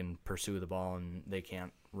sure we can pursue the ball and they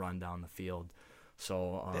can't run down the field.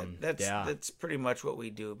 So that's pretty much what we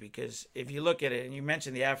do, because if you look at it, and you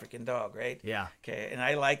mentioned the African dog, right? Yeah. Okay, and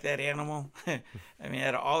I like that animal. I mean,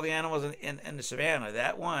 out of all the animals in the savannah,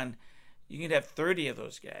 that one, you can have 30 of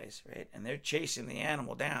those guys, right? And they're chasing the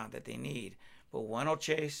animal down that they need. But one will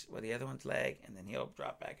chase with the other one's leg, and then he'll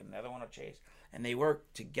drop back, and another one will chase. And they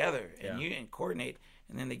work together and coordinate,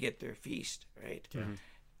 and then they get their feast, right? Mm-hmm.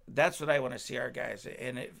 That's what I want to see our guys.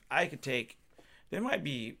 And if I could take, there might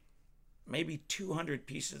be maybe 200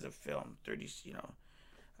 pieces of film, 30,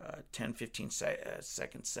 10, 15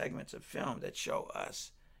 second segments of film that show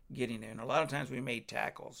us getting there. And a lot of times we made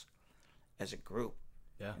tackles as a group.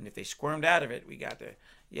 Yeah. And if they squirmed out of it, we got there.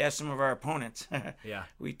 Yeah, some of our opponents. Yeah.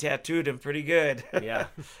 We tattooed them pretty good. Yeah.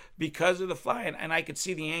 Because of the fly. And I could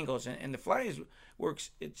see the angles. And the fly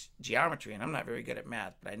works, it's geometry. And I'm not very good at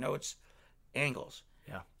math, but I know it's angles.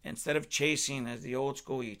 Yeah. Instead of chasing as the old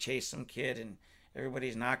school, you chase some kid and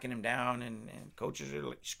everybody's knocking him down and coaches are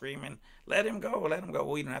screaming, let him go, let him go.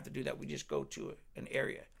 Well, you don't have to do that. We just go to an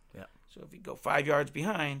area. Yeah. So if you go 5 yards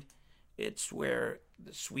behind, it's where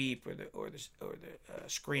the sweep or the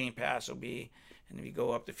screen pass will be. And if you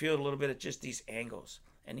go up the field a little bit, it's just these angles.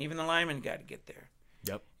 And even the linemen got to get there.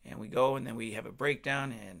 Yep. And we go, and then we have a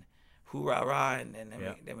breakdown, and hoorah-rah, and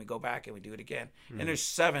then we go back and we do it again. Mm-hmm. And there's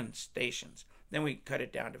 7 stations. Then we cut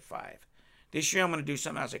it down to 5. This year I'm going to do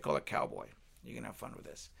something else. I call it cowboy. You're going to have fun with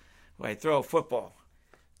this. Where I throw a football.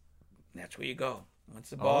 And that's where you go. Once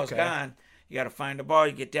the ball's gone, you got to find the ball.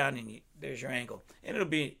 You get down, and there's your angle. And it'll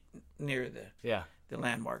be near the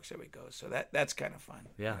landmarks that we go. So that's kind of fun.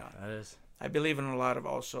 Yeah, that is. I believe in a lot of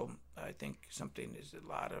also, I think something is a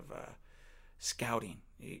lot of scouting.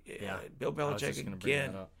 Bill Belichick,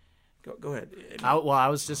 again. Go ahead. I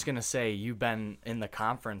was just going to say, you've been in the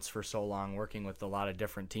conference for so long working with a lot of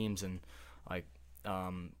different teams, and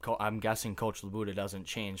I'm guessing Coach Labuda doesn't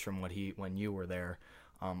change from when you were there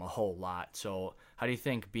a whole lot. So how do you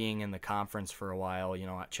think being in the conference for a while,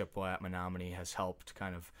 at Chippewa, at Menominee, has helped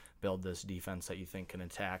kind of build this defense that you think can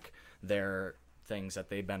attack their things that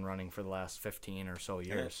they've been running for the last 15 or so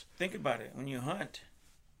years? Think about it. When you hunt,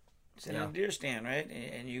 sit in a deer stand, right?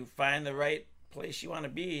 And you find the right place you want to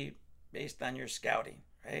be based on your scouting,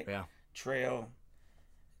 right? Yeah. Trail,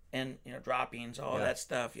 and droppings, all that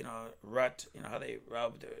stuff, rut, how they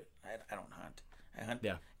rubbed. I don't hunt. I hunt.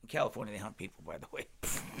 Yeah. In California, they hunt people, by the way.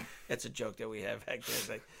 That's a joke that we have back there. It's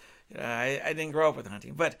like, I didn't grow up with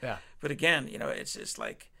hunting, but again, it's just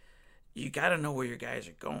like you got to know where your guys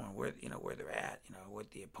are going, where they're at,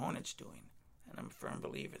 what the opponent's doing, and I'm a firm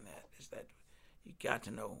believer in that. Is that you got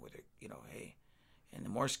to know whether hey, and the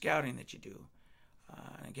more scouting that you do,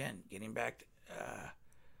 and again, getting back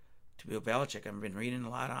to Bill Belichick, I've been reading a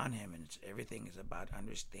lot on him, and everything is about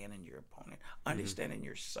understanding your opponent, understanding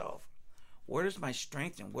yourself. Where is my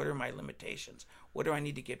strength and what are my limitations? What do I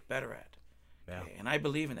need to get better at? Yeah. Okay, and I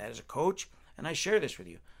believe in that as a coach, and I share this with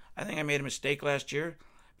you. I think I made a mistake last year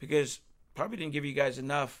because probably didn't give you guys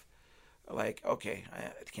enough. Like, okay,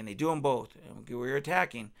 can they do them both? And we were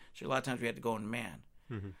attacking, so a lot of times we had to go in man.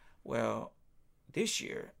 Mm-hmm. Well, this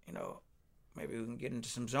year, maybe we can get into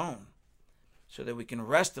some zone so that we can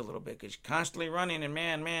rest a little bit because constantly running and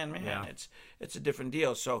man, it's a different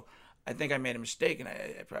deal. So I think I made a mistake, and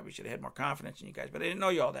I probably should have had more confidence in you guys, but I didn't know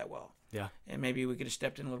you all that well. Yeah. And maybe we could have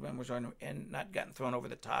stepped in a little bit more and not gotten thrown over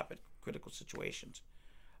the top at critical situations.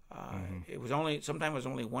 It was sometimes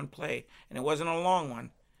only one play, and it wasn't a long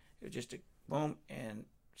one. It was just a boom, and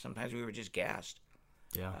sometimes we were just gassed.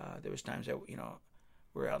 Yeah. There was times that we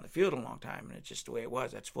were out in the field a long time, and it's just the way it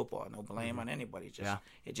was. That's football. No blame on anybody.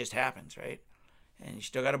 It just happens, right? And you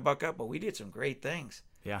still got to buck up. But we did some great things.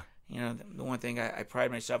 Yeah. The one thing I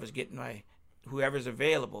pride myself is getting whoever's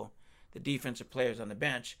available, the defensive players on the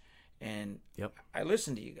bench, and I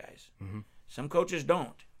listen to you guys. Mm-hmm. Some coaches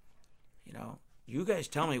don't. You guys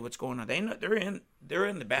tell me what's going on. They know they're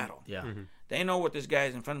in the battle. Yeah. Mm-hmm. They know what this guy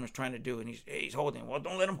in front of them is trying to do, and he's holding. Well,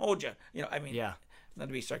 don't let him hold you. Not to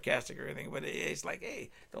be sarcastic or anything, but it's like,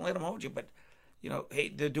 hey, don't let him hold you. But hey,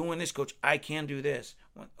 they're doing this, coach. I can do this.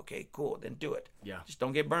 Well, okay, cool. Then do it. Yeah. Just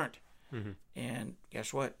don't get burnt. Mm-hmm. And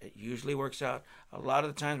guess what? It usually works out. A lot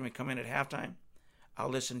of the times when we come in at halftime, I'll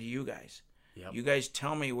listen to you guys. Yep. You guys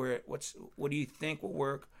tell me what do you think will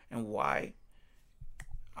work and why.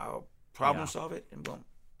 I'll problem solve it, and boom.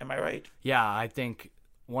 Am I right? Yeah, I think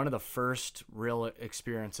one of the first real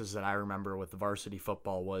experiences that I remember with the varsity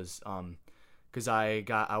football was because I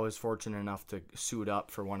was fortunate enough to suit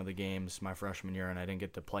up for one of the games my freshman year, and I didn't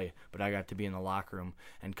get to play, but I got to be in the locker room.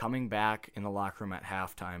 And coming back in the locker room at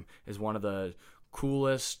halftime is one of the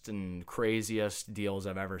coolest and craziest deals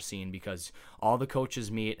I've ever seen, because all the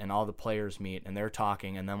coaches meet and all the players meet and they're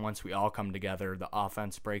talking, and then once we all come together, the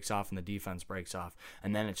offense breaks off and the defense breaks off,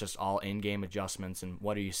 and then it's just all in-game adjustments. And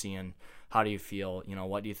what are you seeing? How do you feel?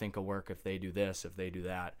 What do you think will work if they do this, if they do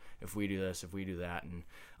that, if we do this, if we do that?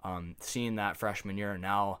 And seeing that freshman year, and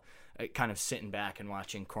now kind of sitting back and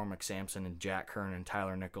watching Cormac Sampson and Jack Kern and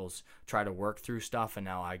Tyler Nichols try to work through stuff, and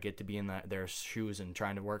now I get to be in their shoes and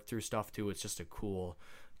trying to work through stuff too. It's just a cool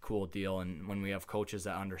deal. And when we have coaches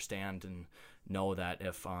that understand and know that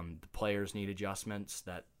if the players need adjustments,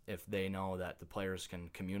 that if they know that the players can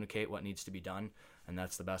communicate what needs to be done, and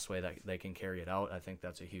that's the best way that they can carry it out, I think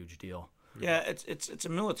that's a huge deal. Yeah, it's a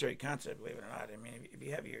military concept, believe it or not. I mean, if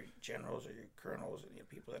you have your generals or your colonels and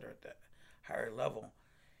people that are at that higher level,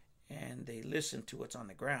 and they listen to what's on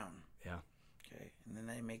the ground. Yeah. Okay. And then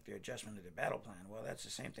they make their adjustment to their battle plan. Well, that's the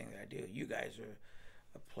same thing that I do. You guys are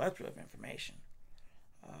a plethora of information.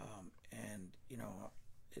 And,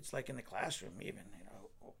 it's like in the classroom even,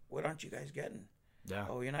 what aren't you guys getting? Yeah.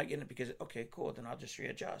 Oh, you're not getting it because, okay, cool, then I'll just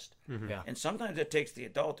readjust. Mm-hmm. Yeah. And sometimes it takes the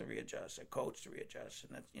adult to readjust, a coach to readjust.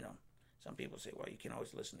 And that's, some people say, well, you can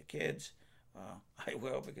always listen to kids. Well, I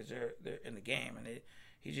will, because they're in the game, and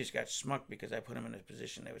he just got smucked because I put him in a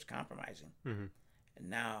position that was compromising. Mm-hmm. And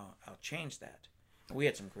now I'll change that. We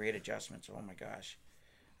had some great adjustments. Oh, my gosh.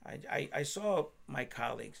 I saw my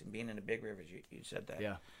colleagues, and being in the Big Rivers, you said that.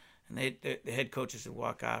 Yeah. And the head coaches would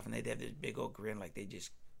walk off, and they'd have this big old grin like they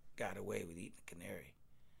just got away with eating a canary.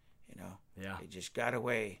 Yeah. They just got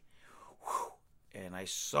away. Whew. And I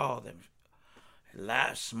saw them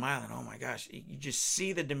laugh, smiling. Oh, my gosh. You just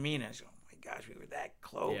see the demeanor. I go, oh, my gosh, we were that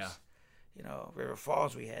close. Yeah. River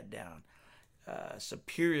Falls we had down.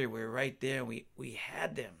 Superior, we were right there. We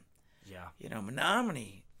had them. Yeah.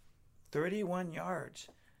 Menominee, 31 yards.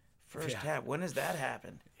 First half. When does that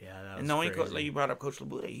happen? Yeah, that was and knowing crazy. Like you brought up Coach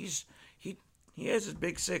Labuda, he has his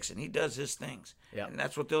big six and he does his things. Yeah. And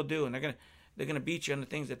that's what they'll do. And they're gonna beat you on the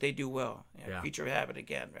things that they do well. Feature of habit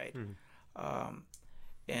again, right? Mm-hmm.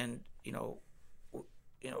 And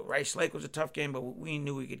Rice Lake was a tough game, but we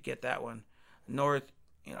knew we could get that one. North,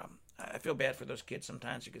 I feel bad for those kids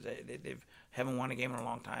sometimes because they haven't won a game in a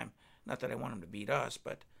long time. Not that I want them to beat us,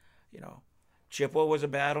 but Chippewa was a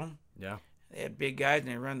battle. Yeah. They had big guys,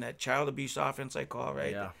 and they run that child abuse offense I call,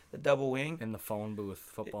 right? Yeah. The double wing. In the phone booth,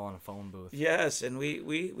 football in a phone booth. Yes, and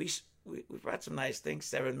we brought some nice things,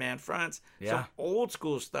 7-man fronts, some old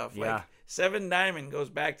school stuff. Yeah. Like 7 diamond goes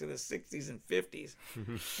back to the 60s and 50s.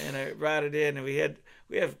 And I brought it in, and we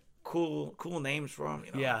have cool names for them,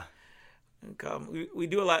 you know. Yeah. And we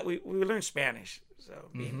do a lot. We learn Spanish. So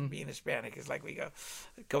being Hispanic is like we go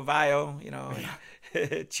caballo, you know,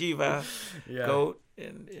 and chiva, goat,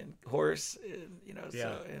 and horse, and, you know.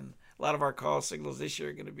 So, and a lot of our call signals this year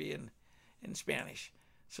are going to be in Spanish,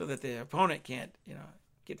 so that the opponent can't, you know,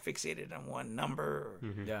 get fixated on one number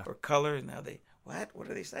or color. Now what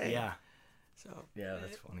are they saying? Yeah. So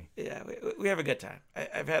that's funny. Yeah, we have a good time.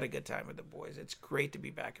 I've had a good time with the boys. It's great to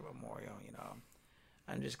be back at Memorial. You know,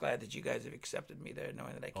 I'm just glad that you guys have accepted me there,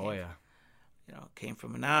 knowing that I came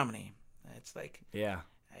from Menominee. It's like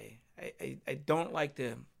I don't like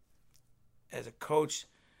to, as a coach,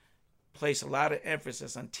 place a lot of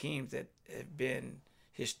emphasis on teams that have been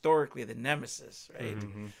historically the nemesis, right?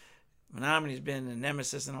 Menominee's been the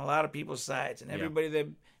nemesis on a lot of people's sides, and everybody that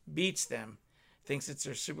beats them thinks it's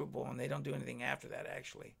their Super Bowl, and they don't do anything after that,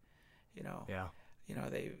 actually. You know. Yeah. You know,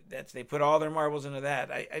 they put all their marbles into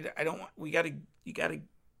that. I don't want. You gotta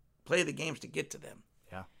play the games to get to them.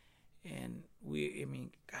 Yeah. And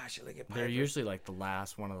gosh, look at Piper. They're usually like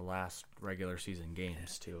one of the last regular season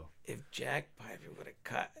games too. If Jack Piper would have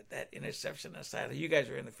caught that interception aside, you guys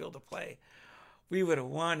were in the field of play, we would have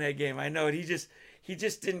won that game. I know it. He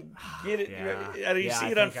just didn't get it. You see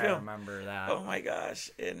it on film. I remember that. Oh my gosh!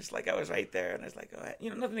 And it's like I was right there, and it's like,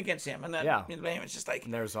 nothing against him. I'm not blaming. It's just like,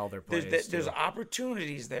 and there's all their plays. There's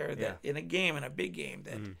opportunities there that in a game, in a big game,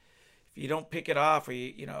 that if you don't pick it off, or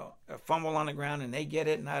you a fumble on the ground and they get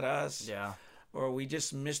it, not us. Yeah. Or we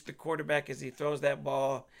just miss the quarterback as he throws that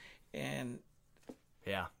ball, and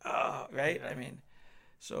right. I mean,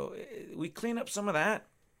 so we clean up some of that.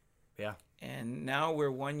 Yeah. And now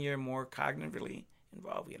we're 1 year more cognitively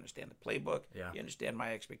involved. We understand the playbook. Yeah. You understand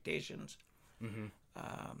my expectations.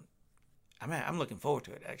 I'm looking forward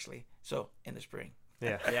to it, actually. So in the spring.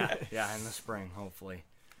 Yeah, in the spring, hopefully.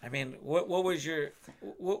 I mean, what was your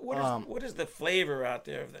what is the flavor out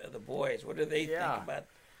there of the boys? What do they think about?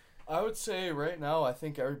 I would say right now, I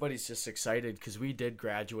think everybody's just excited because we did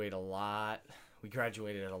graduate a lot. We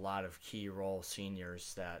graduated a lot of key role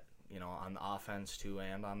seniors that, on the offense too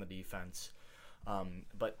and on the defense.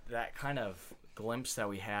 But that kind of glimpse that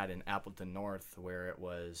we had in Appleton North, where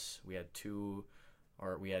we had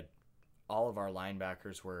all of our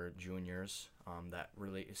linebackers were juniors.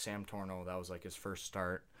 Sam Torno, that was like his first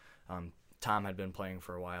start. Tom had been playing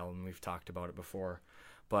for a while, and we've talked about it before.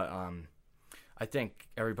 But I think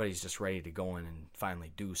everybody's just ready to go in and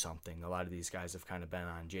finally do something. A lot of these guys have kind of been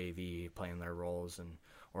on JV playing their roles,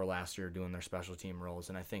 or last year doing their special team roles.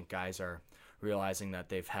 And I think guys are realizing that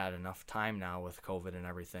they've had enough time now with COVID and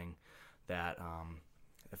everything that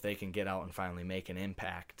if they can get out and finally make an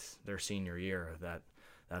impact their senior year,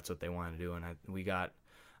 that's what they want to do. And I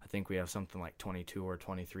think we have something like 22 or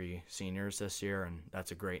 23 seniors this year, and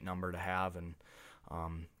that's a great number to have. And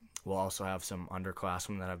we'll also have some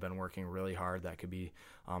underclassmen that have been working really hard that could be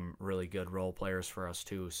really good role players for us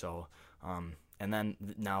too. So, and then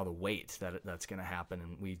now the weight that's going to happen,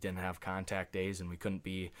 and we didn't have contact days, and we couldn't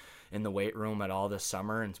be in the weight room at all this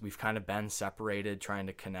summer, and we've kind of been separated, trying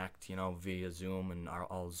to connect, via Zoom and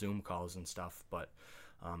all Zoom calls and stuff. But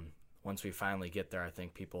once we finally get there, I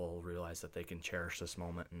think people will realize that they can cherish this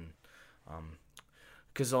moment, and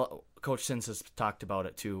because Coach Sins has talked about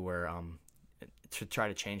it too, where to try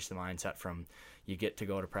to change the mindset from you get to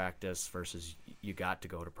go to practice versus you got to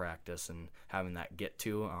go to practice, and having that get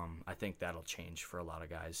to, I think that'll change for a lot of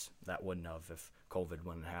guys that wouldn't have if COVID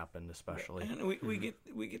wouldn't have happened, especially. And we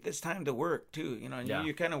get this time to work too, and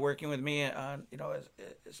you're kind of working with me on,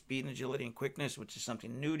 speed and agility and quickness, which is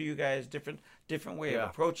something new to you guys, different way of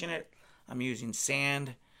approaching it. I'm using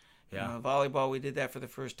sand. Volleyball, we did that for the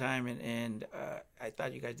first time, and I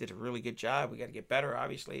thought you guys did a really good job. We got to get better,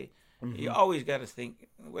 obviously. You always got to think,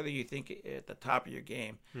 whether you think at the top of your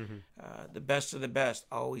game, the best of the best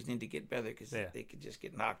always need to get better, because they could just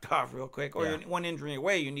get knocked off real quick, or one injury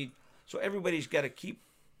away. So everybody's got to keep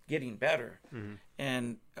getting better,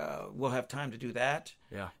 and we'll have time to do that.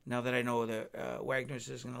 Yeah. Now that I know that Wagner's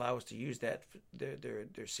is going to allow us to use that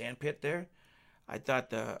their sand pit there, I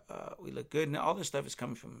thought we look good, and all this stuff is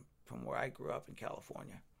coming from where I grew up in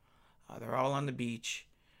California. They're all on the beach.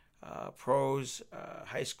 Pros,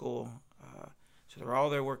 high school, so they're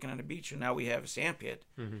all there working on the beach, and now we have a sand pit,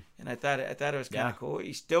 and I thought it was kind of cool.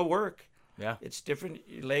 You still work, it's different.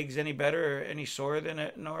 Your legs any better or any sore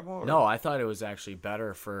than normal? Or? No, I thought it was actually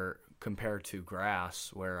better for compared to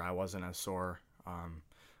grass where I wasn't as sore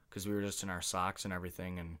because we were just in our socks and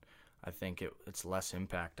everything, and I think it's less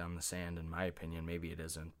impact on the sand, in my opinion. Maybe it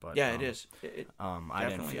isn't, but yeah, it is. I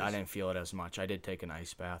didn't feel it as much. I did take an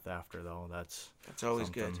ice bath after, though. That's always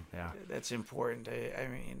good. Yeah, that's important. I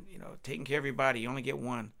mean, taking care of your body, you only get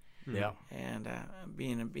one. Yeah, and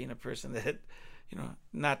being a person that,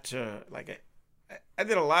 not like I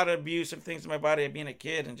did a lot of abusive things to my body being a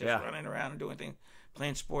kid and just running around and doing things,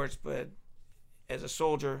 playing sports. But as a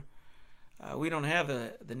soldier, we don't have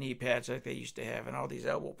the knee pads like they used to have and all these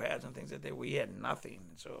elbow pads and things like that. We had nothing.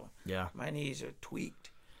 So my knees are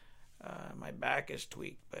tweaked. My back is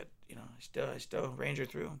tweaked, but I still ranger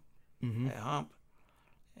through. I hump,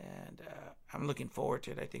 and I'm looking forward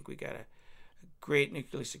to it. I think we got a great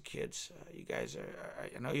nucleus of kids. You guys are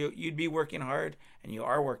I know you'd be working hard, and you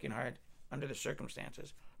are working hard under the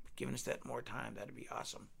circumstances. But giving us that more time, that'd be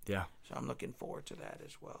awesome. Yeah. So I'm looking forward to that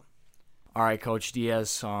as well. All right, Coach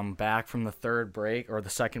Diaz, back from the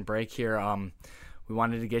second break here. We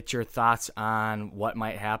wanted to get your thoughts on what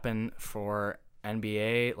might happen for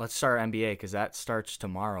NBA. Let's start NBA because that starts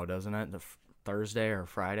tomorrow, doesn't it? Thursday or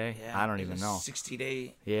Friday? Yeah, I don't even know.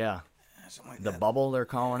 60-day. Yeah. Something like the that. Bubble, they're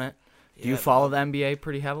calling it. Do you follow the NBA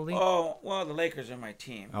pretty heavily? Oh, well, the Lakers are my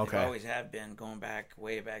team. Okay. They always have been, going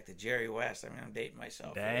way back to Jerry West. I mean, I'm dating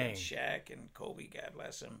myself. Dang. And Shaq and Kobe, God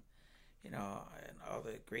bless them. And all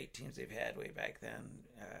the great teams they've had way back then.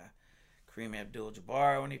 Kareem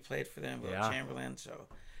Abdul-Jabbar when he played for them, Will Chamberlain. So,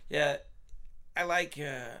 yeah, I like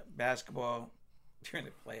basketball during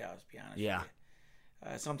the playoffs, to be honest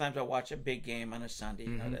with you. Sometimes I'll watch a big game on a Sunday,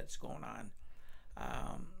 that's going on.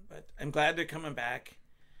 But I'm glad they're coming back.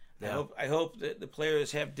 Yeah. I hope that the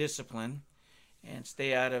players have discipline and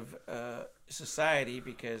stay out of society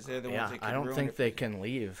because they're the ones that can ruin I don't think they can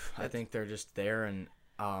leave. I think they're just there. And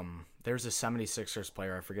there's a 76ers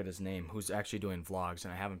player, I forget his name, who's actually doing vlogs,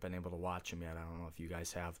 and I haven't been able to watch him yet. I don't know if you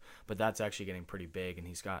guys have. But that's actually getting pretty big, and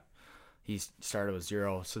he started with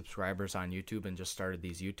 0 subscribers on YouTube and just started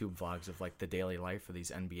these YouTube vlogs of like the daily life of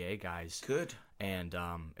these NBA guys. Good. And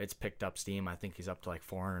it's picked up steam. I think he's up to like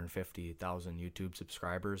 450,000 YouTube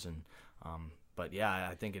subscribers. And but yeah,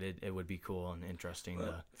 I think it would be cool and interesting.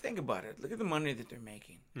 Well, think about it. Look at the money that they're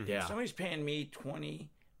making. Mm-hmm. Yeah. If somebody's paying me $20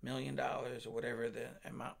 million or whatever the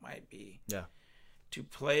amount might be. Yeah. To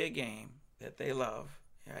play a game that they love,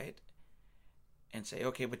 right? And say,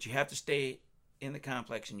 okay, but you have to stay in the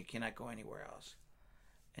complex and you cannot go anywhere else,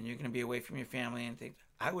 and you're going to be away from your family and things,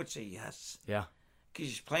 I would say yes. Yeah.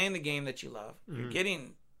 Because you're playing the game that you love. Mm-hmm. You're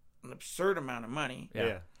getting an absurd amount of money.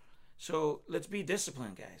 Yeah. So let's be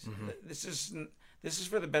disciplined, guys. Mm-hmm. This is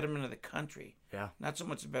for the betterment of the country. Yeah. Not so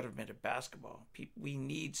much the betterment of basketball. We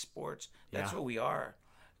need sports. That's what we are.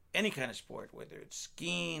 Any kind of sport, whether it's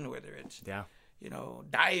skiing, whether it's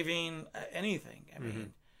diving, anything. I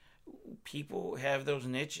mean, people have those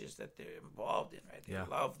niches that they're involved in, right? They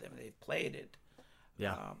love them. They've played it.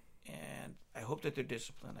 Yeah. And I hope that they're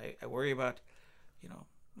disciplined. I worry about,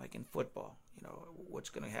 like in football, what's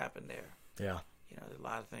going to happen there. Yeah. There's a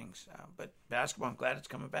lot of things. But basketball, I'm glad it's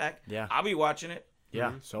coming back. Yeah. I'll be watching it.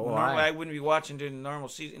 Yeah, so normally I wouldn't be watching during the normal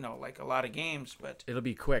season, like a lot of games. But it'll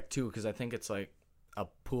be quick, too, because I think it's like a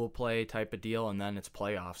pool play type of deal, and then it's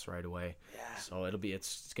playoffs right away. Yeah. So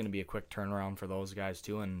it's going to be a quick turnaround for those guys,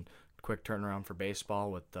 too, and quick turnaround for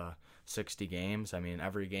baseball with 60 games. I mean,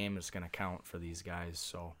 every game is going to count for these guys.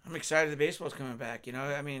 So I'm excited the baseball's coming back.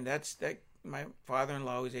 I mean, that's my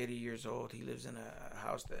father-in-law is 80 years old. He lives in a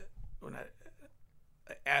house that an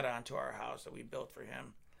add-on to our house that we built for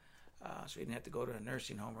him, so he didn't have to go to a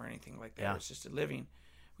nursing home or anything like that. Yeah. Assisted living.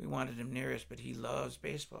 We wanted him near us, but he loves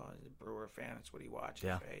baseball. He's a Brewer fan. That's what he watches,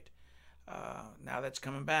 right? Now that's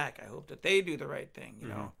coming back. I hope that they do the right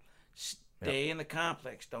thing. Stay in the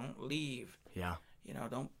complex. Don't leave. Yeah.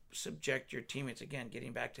 Don't subject your teammates. Again,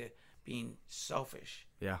 getting back to being selfish.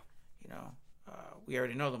 Yeah. We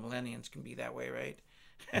already know the millennials can be that way, right?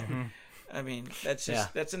 Mm-hmm. I mean, that's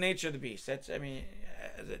the nature of the beast. As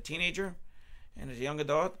a teenager and as a young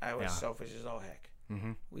adult, I was selfish as all heck.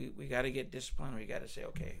 Mm-hmm. We got to get disciplined. We got to say,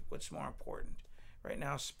 okay, what's more important? Right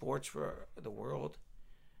now, sports for the world,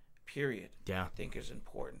 period, I think is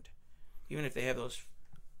important. Even if they have those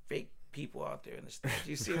fake people out there in the stands.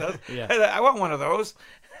 You see those? I want one of those.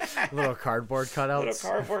 Little cardboard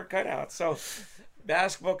cutouts. So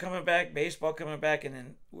basketball coming back, baseball coming back, and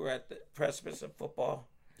then we're at the precipice of football.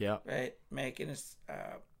 Yeah. Right? Making us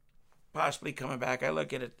possibly coming back. I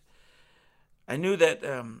look at it. I knew that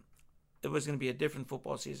it was going to be a different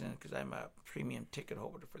football season because I'm a premium ticket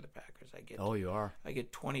holder for the Packers. You are? I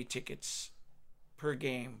get 20 tickets per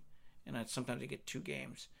game, and sometimes I get 2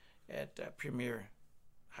 games at Premier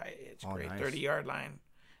It's great. Nice. 30-yard line,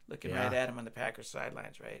 looking right at him on the Packers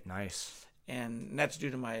sidelines, right? Nice. And that's due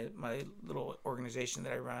to my little organization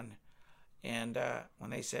that I run. And when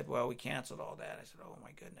they said, well, we canceled all that, I said, oh,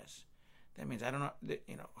 my goodness. That means I don't know,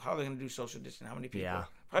 how they're going to do social distancing, how many people. Yeah.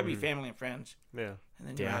 Probably family and friends. Yeah. And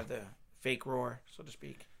then you have the fake roar, so to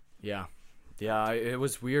speak. Yeah. Yeah, it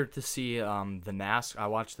was weird to see I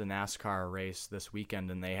watched the NASCAR race this weekend,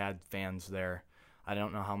 and they had fans there. I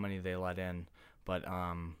don't know how many they let in, but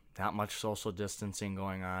not much social distancing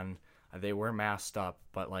going on. They were masked up,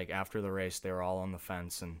 but like after the race, they were all on the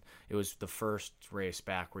fence, and it was the first race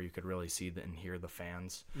back where you could really see and hear the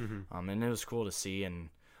fans. Mm-hmm. And it was cool to see, and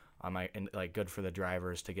like good for the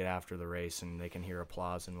drivers to get after the race, and they can hear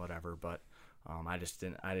applause and whatever. But I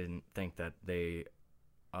didn't think that they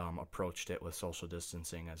approached it with social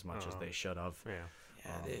distancing as much as they should have.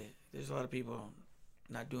 Yeah, there's a lot of people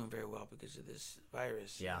not doing very well because of this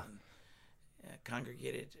virus. Yeah. And,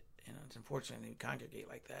 congregated. It's unfortunate they congregate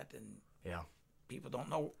like that, and people don't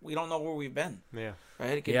know. We don't know where we've been. Yeah,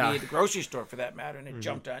 right. It could be at the grocery store for that matter, and it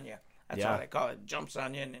jumped on you. That's what I call it. Jumps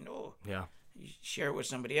on you, and you share it with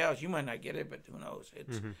somebody else. You might not get it, but who knows?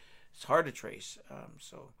 It's hard to trace.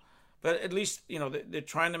 But at least they're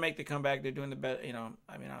trying to make the comeback. They're doing the best. I don't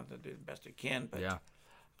know, they do the best they can, but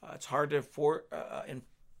it's hard to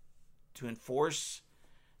enforce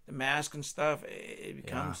the mask and stuff. It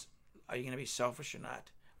becomes, are you going to be selfish or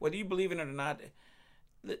not? Whether you believe in it or not,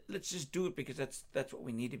 let's just do it because that's what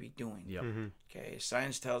we need to be doing. Yep. Okay,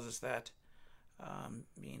 science tells us that.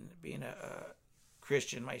 Being a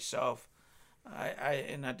Christian myself, I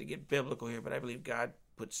and not to get biblical here, but I believe God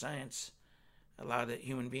put science, allowed the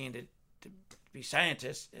human being to be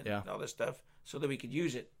scientists and all this stuff, so that we could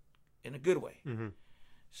use it in a good way. Mm-hmm.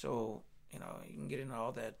 So you can get into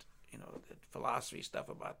all that that philosophy stuff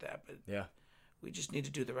about that, but we just need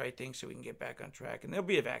to do the right thing so we can get back on track. And there'll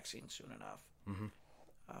be a vaccine soon enough. Mm-hmm.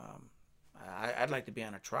 I'd like to be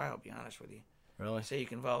on a trial, to be honest with you. Really? I say you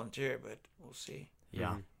can volunteer, but we'll see. Yeah.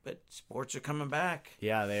 Mm-hmm. But sports are coming back.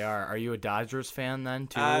 Yeah, they are. Are you a Dodgers fan then,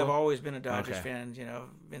 too? I've always been a Dodgers fan.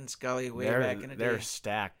 Vin Scully back in the day. They're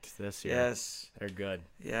stacked this year. Yes. They're good.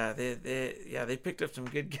 Yeah, they picked up some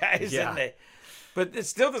good guys, didn't they? But it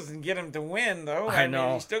still doesn't get them to win, though. I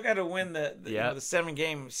know. You still got to win the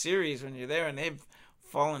 7-game series when you're there, and they've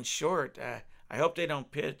fallen short. I hope they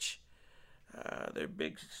don't pitch their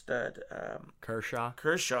big stud,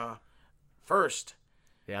 Kershaw first.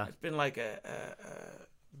 Yeah. It's been like a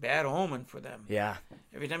bad omen for them. Yeah.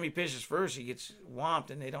 Every time he pitches first, he gets whomped,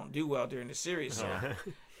 and they don't do well during the series. So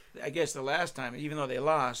I guess the last time, even though they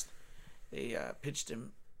lost, they pitched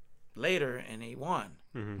him later, and he won.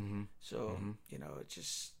 Mm-hmm. So, it's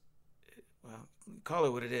just, call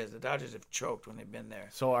it what it is. The Dodgers have choked when they've been there.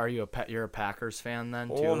 So you're a Packers fan then,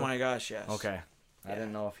 too? Oh, my gosh, yes. Okay. I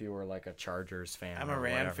didn't know if you were like a Chargers fan. I'm a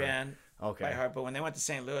Ram fan by heart, but when they went to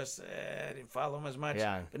St. Louis, I didn't follow them as much.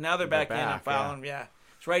 Yeah. But now they're back in. I'm following them,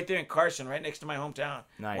 It's right there in Carson, right next to my hometown.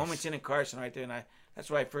 Nice. Wilmington and Carson right there. And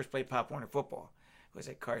that's where I first played Pop Warner football, was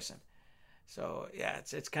at Carson. So,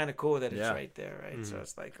 it's kind of cool that it's right there, right? Mm-hmm. So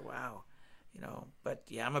it's like, wow. But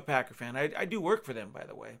I'm a Packer fan. I do work for them, by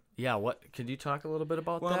the way. Yeah, could you talk a little bit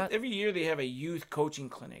about that? Well, every year they have a youth coaching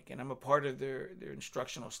clinic, and I'm a part of their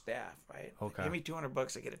instructional staff, right? Okay. Give me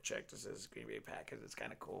 $200, I get a check that says Green Bay Packers. It's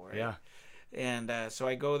kind of cool, right? Yeah. And so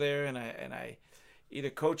I go there and I either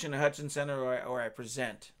coach in the Hudson Center or I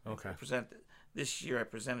present. Okay. This year I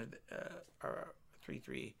presented our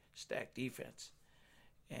 3-3 stack defense,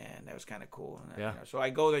 and that was kind of cool. And, so I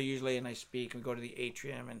go there usually and I speak. We go to the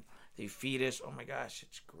atrium and they feed us. Oh my gosh,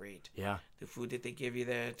 it's great. Yeah. The food that they give you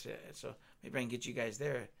there. So maybe I can get you guys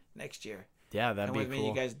there next year. Yeah, that'd be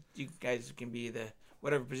cool. You guys can be the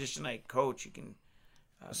whatever position I coach. You can.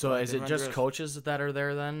 So is it just coaches that are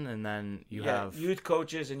there then, and then you have youth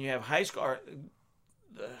coaches, and you have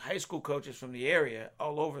the high school coaches from the area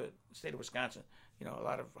all over the state of Wisconsin. A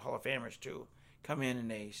lot of Hall of Famers too come in and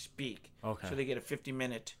they speak. Okay. So they get a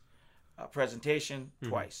 50-minute presentation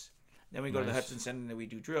twice. Then we go to the Hudson Center and then we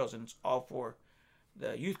do drills, and it's all for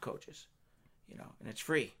the youth coaches, and it's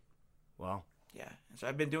free. Wow. Yeah. And so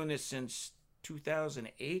I've been doing this since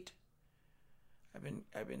 2008.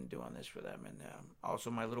 I've been doing this for them, and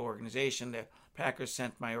also my little organization. The Packers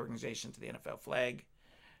sent my organization to the NFL flag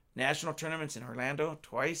national tournaments in Orlando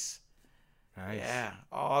twice. Nice. Yeah,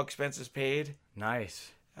 all expenses paid.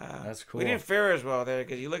 Nice. That's cool. We didn't fare as well there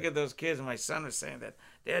because you look at those kids, and my son was saying that,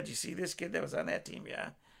 Dad, you see this kid that was on that team? Yeah.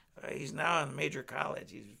 He's now in a major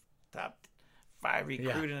college. He's top 5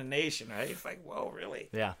 recruit in the nation, right? It's like, whoa, really?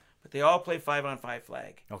 Yeah. But they all play 5-on-5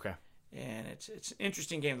 flag. Okay. And it's an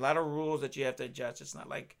interesting game. A lot of rules that you have to adjust. It's not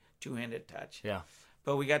like two-handed touch. Yeah.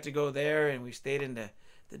 But we got to go there, and we stayed in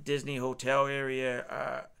the Disney hotel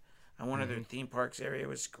area, on one of their theme parks area. It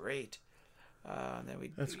was great.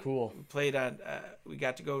 That's cool. We played on. We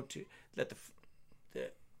got to go to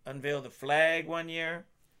unveil the flag one year.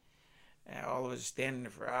 And all of us standing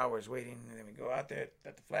there for hours waiting, and then we go out there,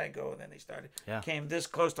 let the flag go, and then they started. Yeah. Came this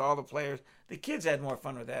close to all the players. The kids had more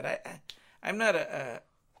fun with that. I'm not I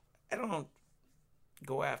don't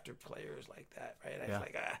go after players like that, right? I feel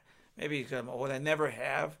like maybe because I'm old, I never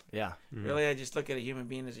have. Yeah. Mm-hmm. Really, I just look at a human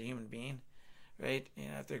being as a human being, right? You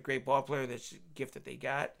know, if they're a great ball player, that's a gift that they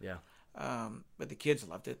got. Yeah. But the kids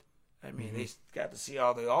loved it. I mean, they got to see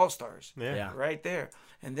all the all-stars right there.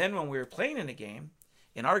 And then when we were playing in a game,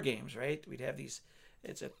 in our games, right, we'd have these,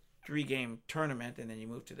 it's a 3-game tournament, and then you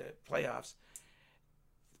move to the playoffs.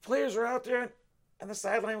 The players are out there on the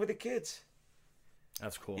sideline with the kids.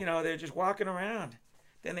 That's cool. You know, they're just walking around.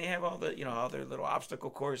 Then they have all the, you know, all their little obstacle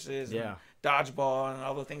courses and dodgeball and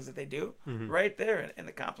all the things that they do right there in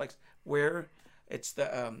the complex where it's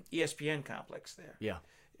the ESPN complex there. Yeah.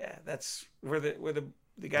 Yeah, that's where the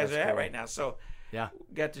guys are at right now. So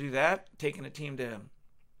got to do that, taking a team to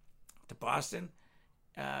Boston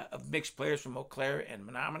of mixed players from Eau Claire and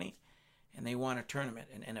Menominee, and they won a tournament,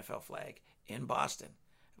 an NFL flag in Boston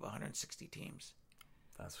of 160 teams.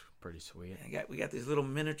 That's pretty sweet. And we got these little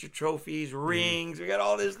miniature trophies, rings. We got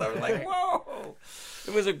all this stuff. Like, whoa!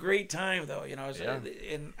 It was a great time, though. You know.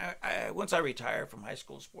 And once I retire from high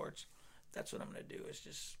school sports, that's what I'm going to do. Is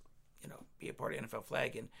just, you know, be a part of NFL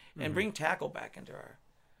flag and bring tackle back into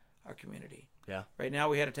our community. Yeah. Right now,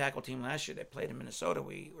 we had a tackle team last year that played in Minnesota.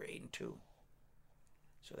 We were 8-2,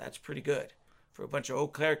 so that's pretty good for a bunch of Eau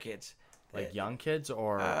Claire kids. Like young kids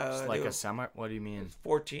or like a semi? What do you mean?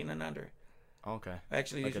 14 and under. Okay.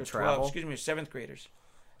 Actually, like these were travel? 12. Excuse me, 7th graders.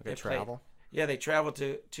 Like a travel? Yeah, they traveled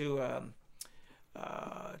to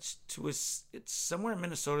it's somewhere in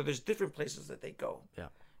Minnesota. There's different places that they go. Yeah.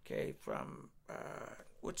 Okay, from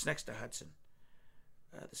what's next to Hudson?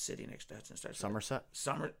 The city next to Hudson starts. Somerset?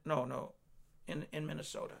 No, in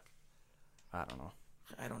Minnesota. I don't know.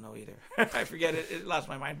 I don't know either. I forget it. It lost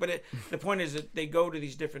my mind. But the point is that they go to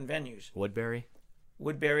these different venues. Woodbury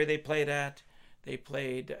they played at. They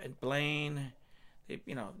played at Blaine.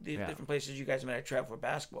 Different places you guys might have traveled for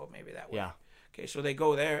basketball, maybe that way. Yeah. Okay, so they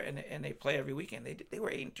go there and they play every weekend. They were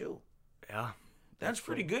 8-2. Yeah. That's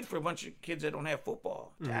pretty good for a bunch of kids that don't have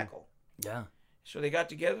football tackle. Yeah. So they got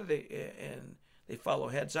together. They follow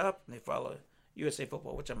Heads Up and they follow USA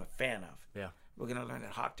Football, which I'm a fan of. Yeah. We're gonna learn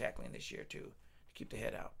that hawk tackling this year too, to keep the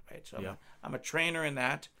head out. Right. So yeah. I'm a trainer in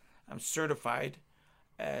that. I'm certified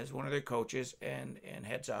as one of their coaches and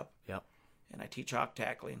Heads Up. Yep. And I teach hawk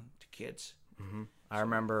tackling to kids. Mm-hmm. I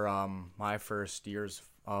remember my first years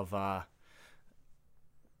of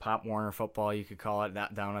Pop Warner football, you could call it,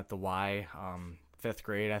 that down at the Y. 5th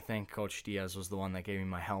grade, I think. Coach Diaz was the one that gave me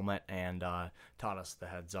my helmet and taught us the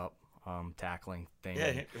heads up tackling thing.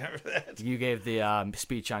 Yeah, remember that? You gave the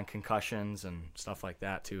speech on concussions and stuff like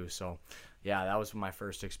that too. So, yeah, that was my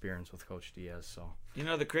first experience with Coach Diaz. So, you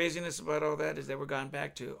know, the craziness about all that is that we're gone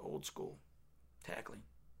back to old school tackling.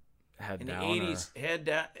 Head in down. The 80s, head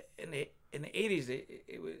down. In the 80s,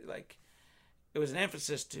 it was like it was an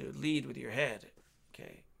emphasis to lead with your head.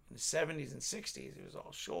 Okay. In the 70s and 60s, it was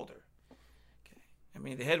all shoulder. Okay. I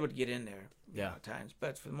mean, the head would get in there at times,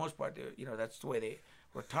 but for the most part, that's the way they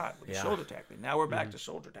were taught with the shoulder tackling. Now we're back to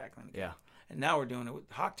shoulder tackling again. Yeah. And now we're doing it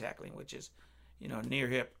with hawk tackling, which is, near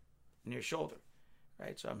hip, near shoulder.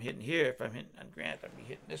 Right? So I'm hitting here. If I'm hitting on Grant, I'd be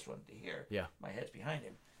hitting this one to here. Yeah. My head's behind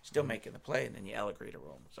him. Still making the play, and then you alligator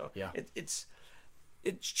roll. So it's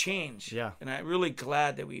changed. Yeah. And I'm really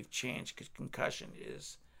glad that we've changed because concussion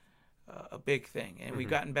is a big thing, and we've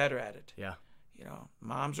gotten better at it. Yeah.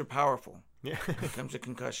 Moms are powerful. Yeah. When it comes to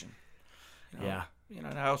concussion. Yeah. And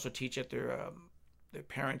I also teach at their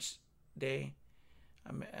Parents' Day.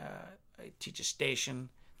 I teach a station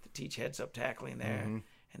to teach heads up tackling there, and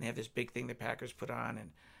they have this big thing the Packers put on, and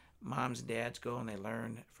moms and dads go and they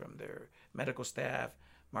learn from their medical staff.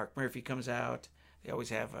 Mark Murphy comes out. They always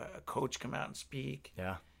have a coach come out and speak.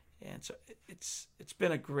 Yeah. And so it's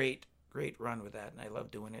been a great run with that, and I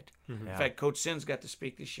love doing it. Mm-hmm. In fact, Coach Sins got to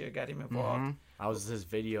speak this year, got him involved. Mm-hmm. I was his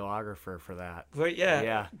videographer for that. But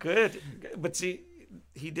yeah, good. But see,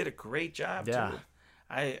 he did a great job too.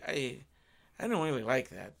 I don't really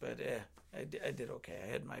like that, but I did okay. I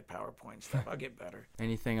had my PowerPoint stuff. I'll get better.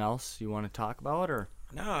 Anything else you want to talk about, or?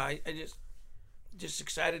 No, I just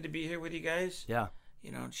excited to be here with you guys. Yeah.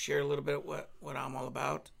 Share a little bit of what I'm all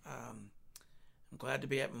about. I'm glad to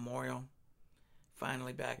be at Memorial.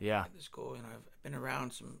 Finally back at the school. I've been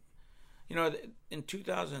around some. In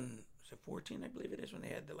 2014, I believe it is, when they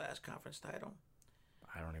had the last conference title.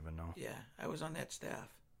 I don't even know. Yeah, I was on that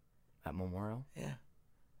staff. At Memorial? Yeah.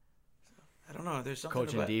 So, I don't know. There's something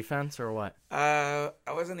Coaching about, defense or what? I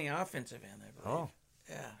was on the offensive end, I believe. Oh.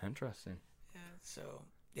 Yeah. Interesting. Yeah. So,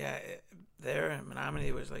 yeah, there in Menominee,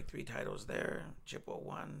 there was like 3 titles there. Chippewa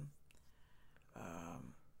 1.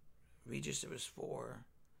 Regis, there was 4.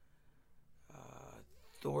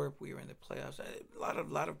 Thorpe, we were in the playoffs. A lot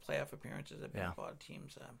of playoff appearances. I've been a lot of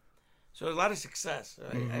teams. So there's a lot of success.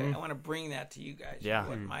 I want to bring that to you guys. Yeah.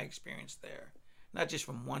 What my experience there, not just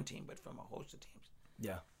from one team, but from a host of teams.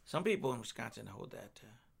 Yeah. Some people in Wisconsin hold that,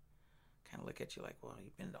 kind of look at you like, well,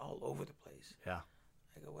 you've been all over the place. Yeah.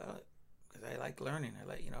 I go, well, because I like learning. I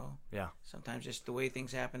like, Yeah. sometimes just the way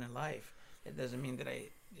things happen in life. It doesn't mean that I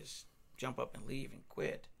just jump up and leave and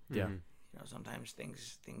quit. Yeah. Sometimes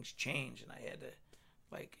things change, and I had to,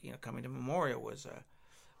 coming to Memorial was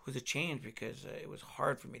a change because it was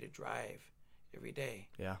hard for me to drive every day.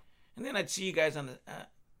 Yeah. And then I'd see you guys on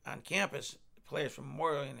campus, players from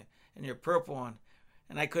Memorial, and you're purple,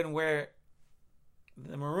 and I couldn't wear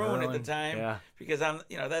the maroon at the time because I'm,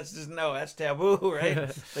 that's taboo,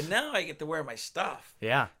 right? But now I get to wear my stuff,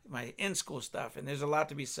 my in-school stuff, and there's a lot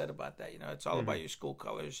to be said about that. It's all about your school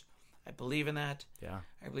colors. I believe in that. Yeah.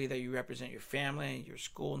 I believe that you represent your family, your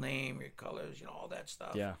school name, your colors, all that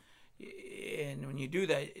stuff. Yeah. And when you do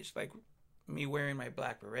that, it's like me wearing my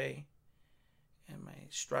black beret and my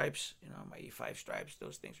stripes, my E5 stripes.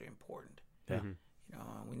 Those things are important. Yeah.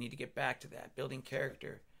 We need to get back to that. Building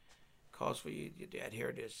character calls for you to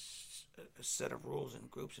adhere to a set of rules and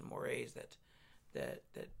groups and mores that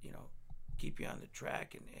keep you on the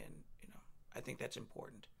track, and I think that's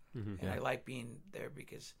important. And I like being there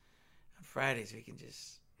because on Fridays we can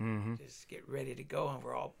just get ready to go, and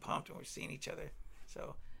we're all pumped and we're seeing each other.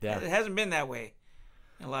 So it hasn't been that way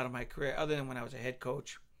in a lot of my career, other than when I was a head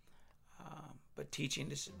coach. But teaching,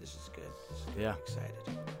 this is good. I'm excited.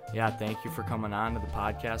 Yeah, thank you for coming on to the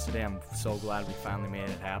podcast today. I'm so glad we finally made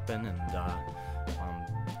it happen, and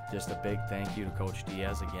just a big thank you to Coach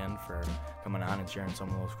Diaz again for coming on and sharing some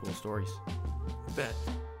of those cool stories. You bet.